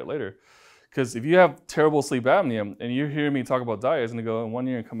about diet later. Because if you have terrible sleep apnea and you hear me talk about diet, it's going to go in one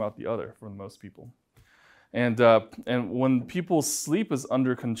ear and come out the other for most people. And when people's sleep is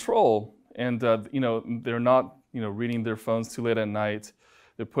under control and they're not reading their phones too late at night,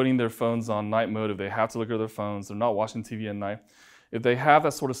 they're putting their phones on night mode if they have to look at their phones, they're not watching TV at night. If they have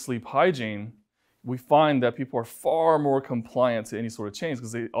that sort of sleep hygiene, we find that people are far more compliant to any sort of change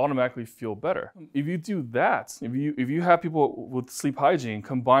because they automatically feel better. If you do that, if you have people with sleep hygiene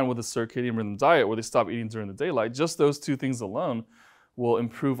combined with a circadian rhythm diet where they stop eating during the daylight, just those two things alone will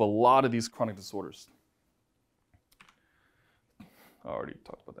improve a lot of these chronic disorders. I already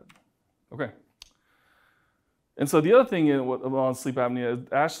talked about that. Okay. And so the other thing on sleep apnea is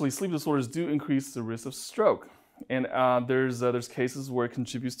actually sleep disorders do increase the risk of stroke. And there's cases where it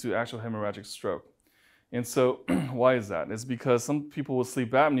contributes to actual hemorrhagic stroke. And so why is that? It's because some people with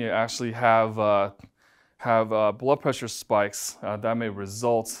sleep apnea actually have blood pressure spikes that may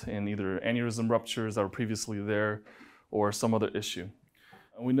result in either aneurysm ruptures that were previously there or some other issue.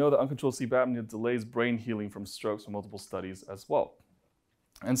 And we know that uncontrolled sleep apnea delays brain healing from strokes from multiple studies as well.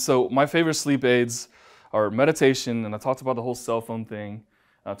 And so my favorite sleep aids are meditation, and I talked about the whole cell phone thing,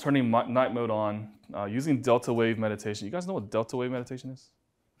 turning night mode on, using delta wave meditation. You guys know what delta wave meditation is?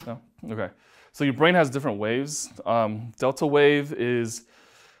 No? Okay. So your brain has different waves. Delta wave is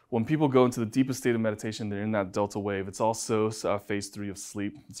when people go into the deepest state of meditation, they're in that delta wave. It's also phase 3 of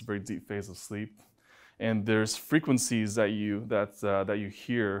sleep. It's a very deep phase of sleep. And there's frequencies that you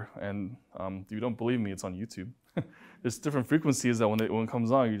hear, and if you don't believe me, it's on YouTube. There's different frequencies that when it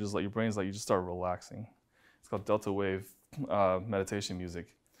comes on, you just let your brain's like, you just start relaxing. It's called delta wave meditation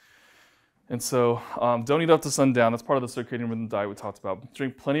music. And so don't eat up to sundown. That's part of the circadian rhythm diet we talked about.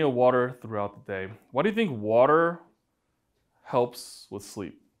 Drink plenty of water throughout the day. Why do you think water helps with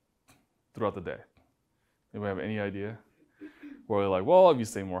sleep throughout the day? Anybody have any idea? Where they're like, well, if you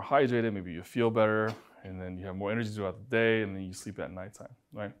stay more hydrated, maybe you feel better, and then you have more energy throughout the day, and then you sleep at nighttime,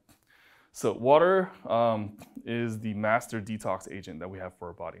 right? So water is the master detox agent that we have for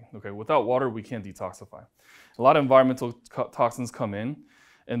our body. Okay, without water, we can't detoxify. A lot of environmental toxins come in,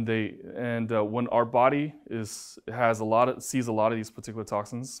 and when our body sees a lot of these particular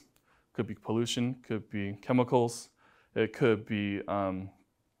toxins, could be pollution, could be chemicals, it could be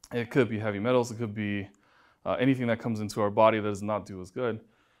heavy metals, it could be anything that comes into our body that does not do us good.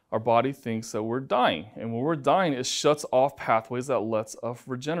 Our body thinks that we're dying, and when we're dying, it shuts off pathways that lets us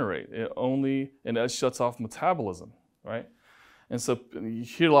regenerate. It shuts off metabolism, right? And so you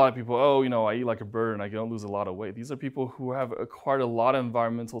hear a lot of people, oh, I eat like a bird and I don't lose a lot of weight. These are people who have acquired a lot of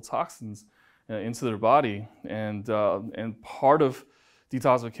environmental toxins into their body. And part of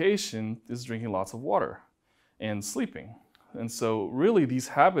detoxification is drinking lots of water and sleeping. And so really these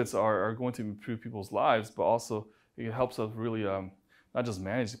habits are going to improve people's lives, but also it helps us really not just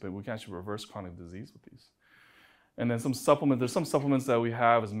manage it, but we can actually reverse chronic disease with these. And then there's some supplements that we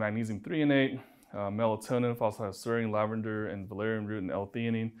have is magnesium threonate, melatonin, phosphatidylserine, lavender, and valerian root, and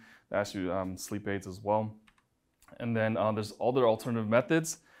L-theanine. That actually sleep aids as well. And then there's other alternative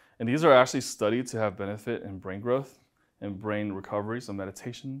methods, and these are actually studied to have benefit in brain growth and brain recovery, so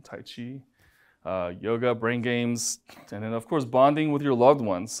meditation, Tai Chi, yoga, brain games, and then of course bonding with your loved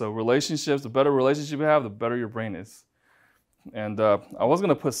ones. So relationships, the better relationship you have, the better your brain is. And I was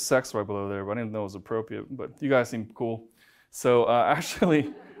gonna put sex right below there, but I didn't know it was appropriate, but you guys seem cool. So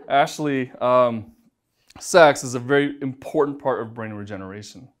actually, sex is a very important part of brain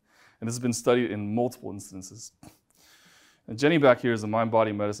regeneration. And this has been studied in multiple instances. And Jenny back here is a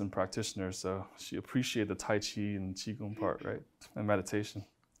mind-body medicine practitioner, so she appreciated the Tai Chi and Qigong part, right? And meditation.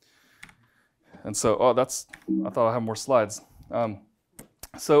 And so, I thought I had more slides. One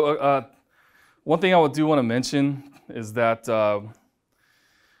thing I do want to mention is that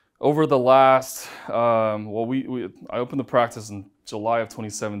over the last, I opened the practice in July of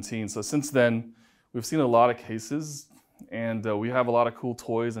 2017. So since then, we've seen a lot of cases, and we have a lot of cool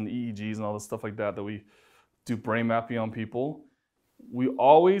toys and EEGs and all this stuff like that we do brain mapping on people. We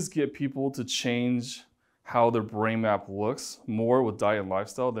always get people to change how their brain map looks more with diet and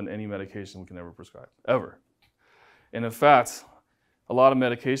lifestyle than any medication we can ever prescribe, ever. And in fact, a lot of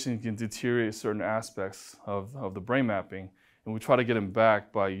medication can deteriorate certain aspects of the brain mapping, and we try to get them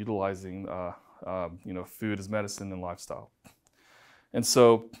back by utilizing food as medicine and lifestyle. And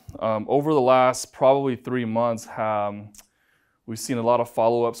so over the last probably 3 months, we've seen a lot of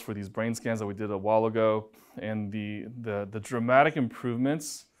follow-ups for these brain scans that we did a while ago, and the dramatic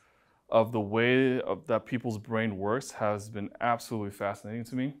improvements of the way that people's brain works has been absolutely fascinating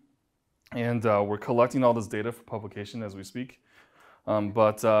to me. And we're collecting all this data for publication as we speak.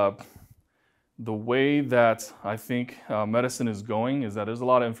 But the way that I think medicine is going is that there's a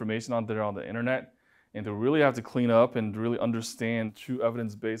lot of information out there on the internet, and to really have to clean up and really understand true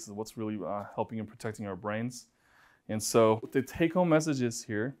evidence base of what's really helping and protecting our brains. And so the take-home message is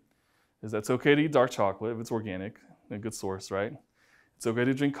here is that it's okay to eat dark chocolate if it's organic, a good source, right? It's okay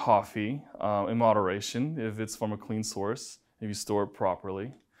to drink coffee in moderation if it's from a clean source, if you store it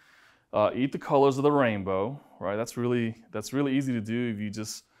properly. Eat the colors of the rainbow, right? That's really easy to do if you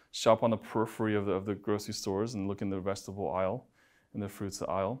just shop on the periphery of the grocery stores and look in the vegetable aisle and the fruits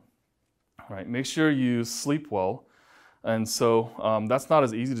aisle, right? Make sure you sleep well. And so that's not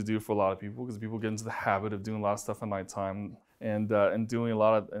as easy to do for a lot of people because people get into the habit of doing a lot of stuff at nighttime and doing a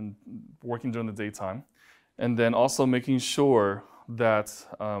lot and working during the daytime. And then also making sure that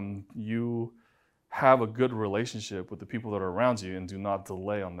you have a good relationship with the people that are around you and do not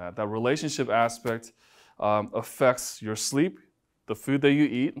delay on that. That relationship aspect affects your sleep, the food that you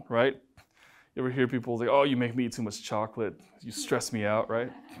eat, right? You ever hear people say, oh, you make me eat too much chocolate, you stress me out,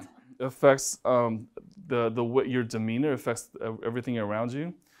 right? It affects your demeanor, affects everything around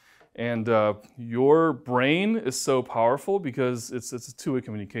you. And your brain is so powerful because it's a two-way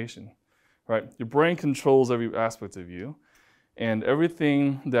communication, right? Your brain controls every aspect of you. And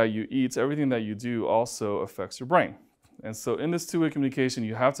everything that you eat, everything that you do also affects your brain. And so in this two-way communication,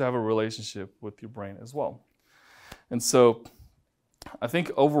 you have to have a relationship with your brain as well. And so I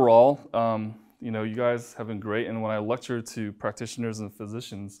think overall, you guys have been great. And when I lecture to practitioners and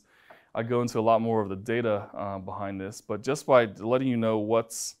physicians, I go into a lot more of the data behind this. But just by letting you know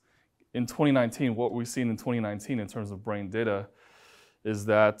what's in 2019, what we've seen in 2019 in terms of brain data is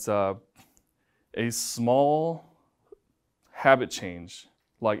that a small habit change,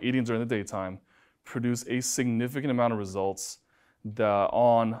 like eating during the daytime, produce a significant amount of results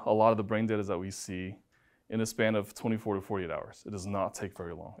on a lot of the brain data that we see in a span of 24 to 48 hours. It does not take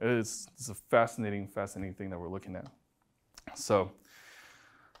very long. It's a fascinating thing that we're looking at. So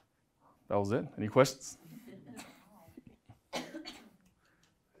that was it. Any questions?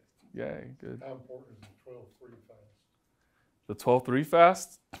 Yay, good. How important is the 12-3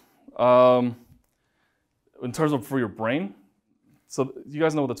 fast? The 12-3 fast? In terms of for your brain? So you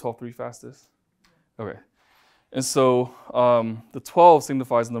guys know what the 12-3 fast is? Okay. And so the 12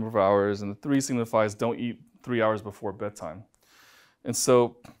 signifies the number of hours, and the 3 signifies don't eat 3 hours before bedtime. And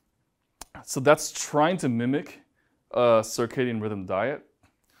so that's trying to mimic a circadian rhythm diet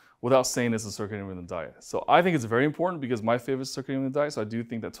without saying it's a circadian rhythm diet. So I think it's very important because my favorite circadian rhythm diet, so I do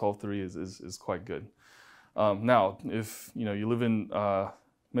think that 12-3 is quite good. Now, if you live in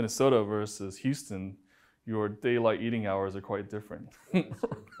Minnesota versus Houston, your daylight eating hours are quite different. In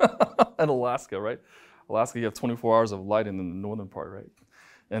Alaska, right? Alaska, you have 24 hours of light in the northern part, right?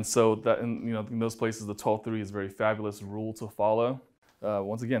 And so that, in those places, the 12-3 is a very fabulous rule to follow.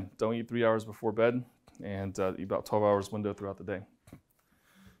 Once again, don't eat 3 hours before bed, and eat about 12 hours window throughout the day.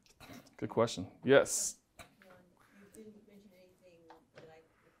 Good question. Yes. You didn't mention anything that I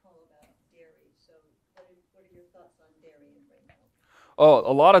recall about dairy. So, what are your thoughts on dairy and brain health?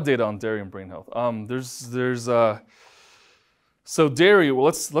 Oh, a lot of data on dairy and brain health. So dairy. Well,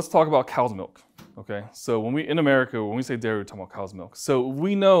 let's talk about cow's milk. Okay. So in America, when we say dairy, we're talking about cow's milk. So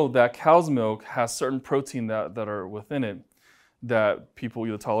we know that cow's milk has certain protein that are within it that people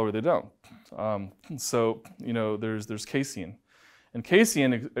either tolerate or they don't. There's casein. And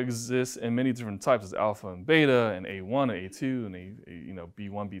casein exists in many different types. There's alpha and beta, and A1, and A2, and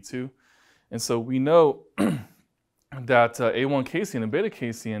B1, B2. And so we know that A1 casein and beta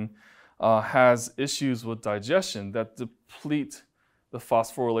casein has issues with digestion that deplete the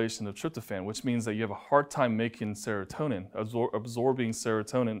phosphorylation of tryptophan, which means that you have a hard time making serotonin, absorbing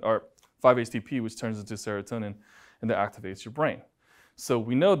serotonin, or 5-HTP, which turns into serotonin, and that activates your brain. So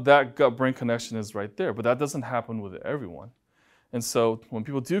we know that gut-brain connection is right there, but that doesn't happen with everyone. And so when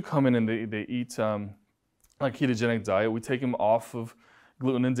people do come in and they eat like ketogenic diet, we take them off of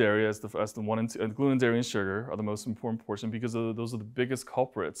gluten and dairy as the one and two. Gluten, dairy, and sugar are the most important portion because those are the biggest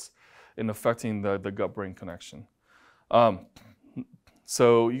culprits in affecting the gut-brain connection.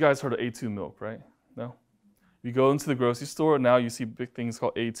 So you guys heard of A2 milk, right? No? You go into the grocery store, now you see big things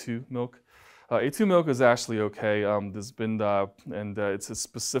called A2 milk. A2 milk is actually okay. There's been, it's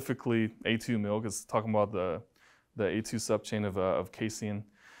specifically A2 milk. It's talking about the A2 subchain of casein.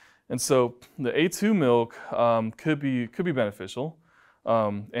 And so the A2 milk could be beneficial.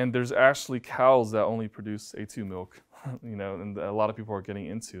 And there's actually cows that only produce A2 milk, and a lot of people are getting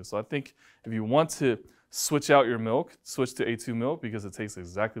into. So I think if you want to switch out your milk, switch to A2 milk because it tastes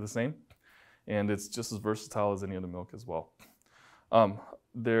exactly the same. And it's just as versatile as any other milk as well.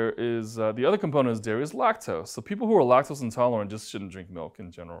 There is, the other component of dairy is lactose. So people who are lactose intolerant just shouldn't drink milk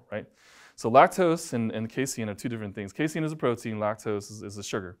in general, right? So lactose and casein are two different things. Casein is a protein, lactose is a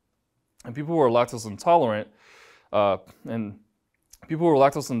sugar. And people who are lactose intolerant,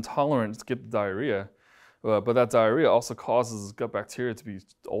 get diarrhea, but that diarrhea also causes gut bacteria to be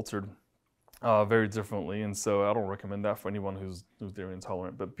altered very differently. And so I don't recommend that for anyone who's dairy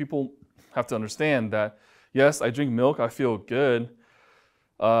intolerant. But people have to understand that, yes, I drink milk, I feel good,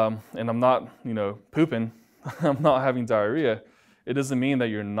 and I'm not, pooping, I'm not having diarrhea. It doesn't mean that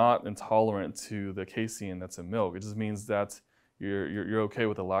you're not intolerant to the casein that's in milk. It just means that you're okay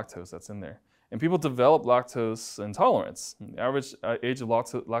with the lactose that's in there. And people develop lactose intolerance. The average age of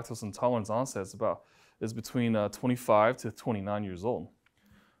lactose intolerance onset is between 25 to 29 years old.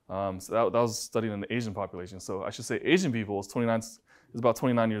 So that was studied in the Asian population. So I should say Asian people is about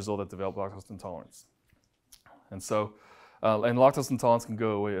 29 years old that develop lactose intolerance. And so, and lactose intolerance can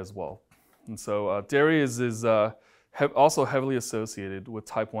go away as well. And so dairy is also heavily associated with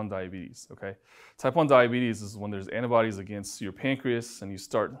type 1 diabetes, okay? Type 1 diabetes is when there's antibodies against your pancreas and you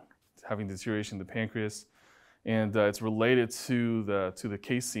start having deterioration of the pancreas. And it's related to the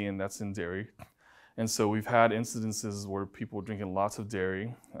casein that's in dairy. And so we've had incidences where people were drinking lots of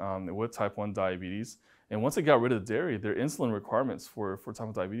dairy with type 1 diabetes. And once they got rid of the dairy, their insulin requirements for type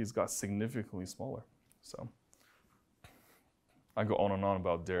 1 diabetes got significantly smaller. So I go on and on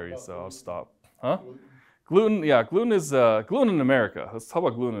about dairy, so I'll stop. Huh? Gluten, yeah, gluten is gluten in America. Let's talk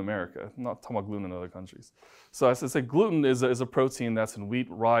about gluten in America, not talk about gluten in other countries. So as I said, gluten is a protein that's in wheat,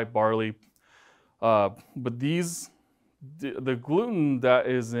 rye, barley. But the gluten that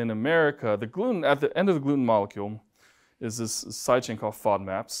is in America, the gluten at the end of the gluten molecule is this side chain called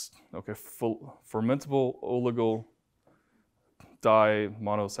FODMAPs, okay, fermentable oligo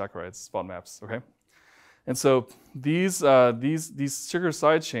monosaccharides, FODMAPs, okay? And so these sugar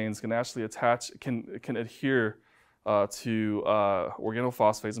side chains can actually can adhere to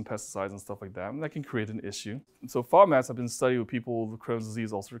organophosphates and pesticides and stuff like that, and that can create an issue. And so FODMAPs have been studied with people with Crohn's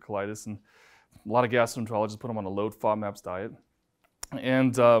disease, ulcerative colitis, and a lot of gastroenterologists put them on a low FODMAPs diet.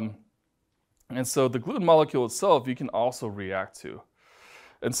 And so the gluten molecule itself, you can also react to.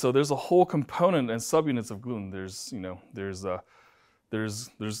 And so there's a whole component and subunits of gluten. There's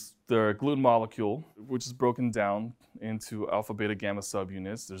the gluten molecule, which is broken down into alpha, beta, gamma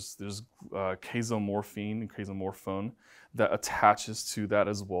subunits. There's casomorphine and casomorphone that attaches to that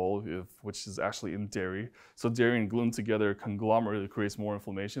as well, which is actually in dairy. So dairy and gluten together conglomerate creates more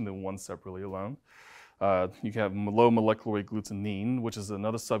inflammation than one separately alone. You can have low molecular weight glutenine, which is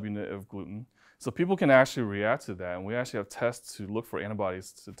another subunit of gluten. So people can actually react to that, and we actually have tests to look for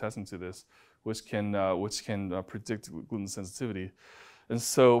antibodies to test into this which can predict gluten sensitivity. And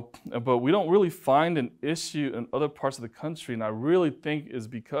so, but we don't really find an issue in other parts of the country, and I really think is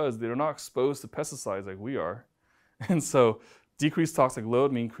because they're not exposed to pesticides like we are. And so decreased toxic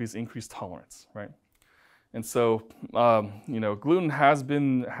load means increased tolerance, right? And so, gluten has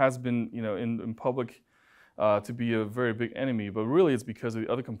been in public to be a very big enemy, but really it's because of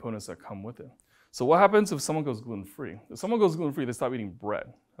the other components that come with it. So what happens if someone goes gluten-free? If someone goes gluten-free, they stop eating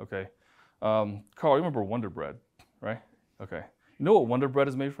bread, okay? Carl, you remember Wonder Bread, right? Okay. You know what Wonder Bread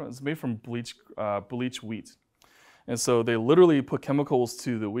is made from? It's made from bleached wheat. And so they literally put chemicals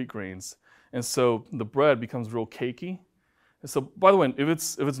to the wheat grains. And so the bread becomes real cakey. And so, by the way, if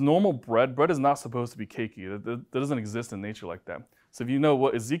it's normal bread, bread is not supposed to be cakey. That doesn't exist in nature like that. So if you know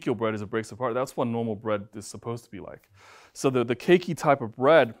what Ezekiel bread is, it breaks apart. That's what normal bread is supposed to be like. So the cakey type of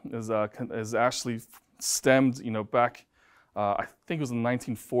bread is actually stemmed, back, I think it was in the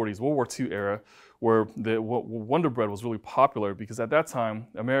 1940s, World War II era, where Wonder Bread was really popular because at that time,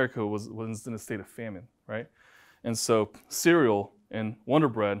 America was in a state of famine, right? And so cereal and Wonder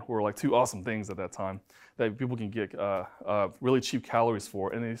Bread were like two awesome things at that time that people can get really cheap calories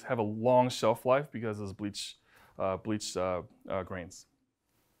for, and they have a long shelf life because of bleached grains.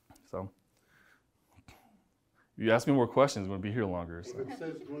 So, if you ask me more questions, we're going to be here longer. So. If it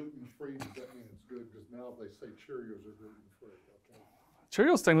says gluten-free, does that mean it's good? Because now they say Cheerios are gluten-free. Okay.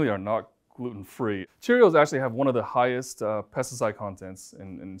 Cheerios technically are not gluten-free. Cheerios actually have one of the highest pesticide contents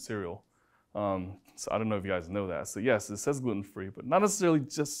in cereal. So I don't know if you guys know that. So yes, it says gluten-free, but not necessarily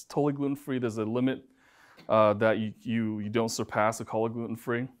just totally gluten-free. There's a limit that you don't surpass to call it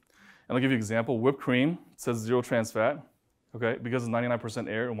gluten-free. And I'll give you an example. Whipped cream says 0 trans fat, okay, because it's 99%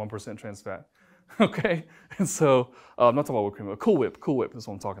 air and 1% trans fat, okay? And so I'm not talking about whipped cream, but Cool Whip is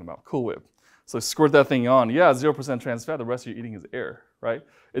what I'm talking about, Cool Whip. So squirt that thing on, yeah, 0% trans fat, the rest of you're eating is air, right?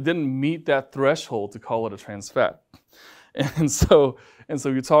 It didn't meet that threshold to call it a trans fat. And so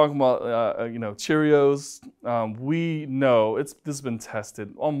you're talking about Cheerios. We know this has been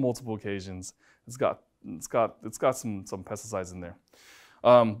tested on multiple occasions. It's got some pesticides in there.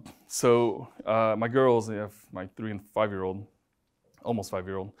 So my girls, they have my 3 and 5-year-old, almost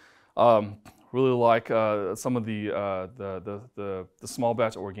 5-year-old, really like some of the small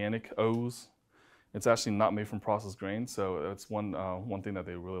batch organic O's. It's actually not made from processed grains, so that's one thing that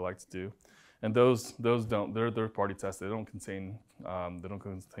they really like to do. And those don't, they're third-party tested. They don't contain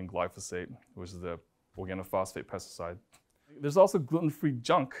glyphosate, which is the organophosphate pesticide. There's also gluten-free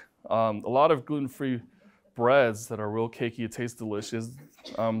junk. A lot of gluten-free breads that are real cakey, it tastes delicious.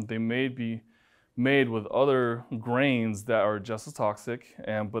 They may be made with other grains that are just as toxic,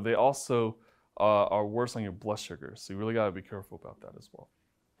 but they also are worse on your blood sugar. So you really got to be careful about that as well.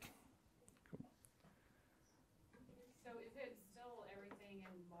 So is it still everything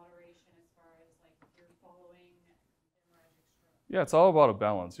in moderation as far as like you're following Yeah, it's all about a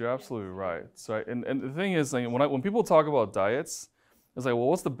balance. You're absolutely right. So, and the thing is, like, when people talk about diets, it's like, well,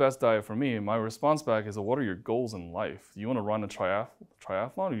 what's the best diet for me? And my response back is, well, what are your goals in life? Do you want to run a triathlon,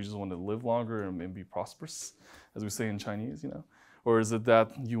 or you just want to live longer and be prosperous, as we say in Chinese, Or is it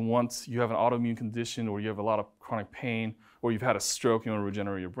that you have an autoimmune condition, or you have a lot of chronic pain, or you've had a stroke, you want to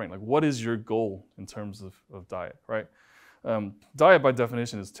regenerate your brain? Like, what is your goal in terms of diet, right? Diet, by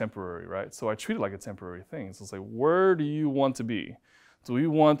definition, is temporary, right? So I treat it like a temporary thing. So it's like, where do you want to be? Do we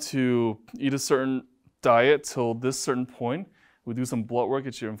want to eat a certain diet till this certain point? We do some blood work,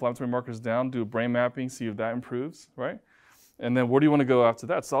 get your inflammatory markers down, do a brain mapping, see if that improves, right? And then where do you want to go after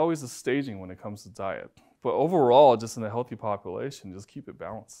that? It's always a staging when it comes to diet. But overall, just in a healthy population, just keep it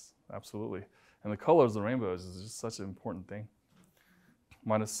balanced, absolutely. And the colors of the rainbow is just such an important thing.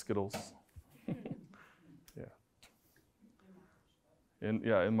 Minus Skittles. Yeah.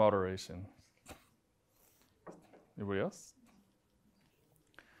 In moderation. Anybody else?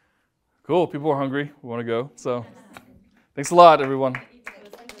 Cool, people are hungry. We want to go. So thanks a lot, everyone.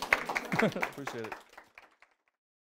 Appreciate it.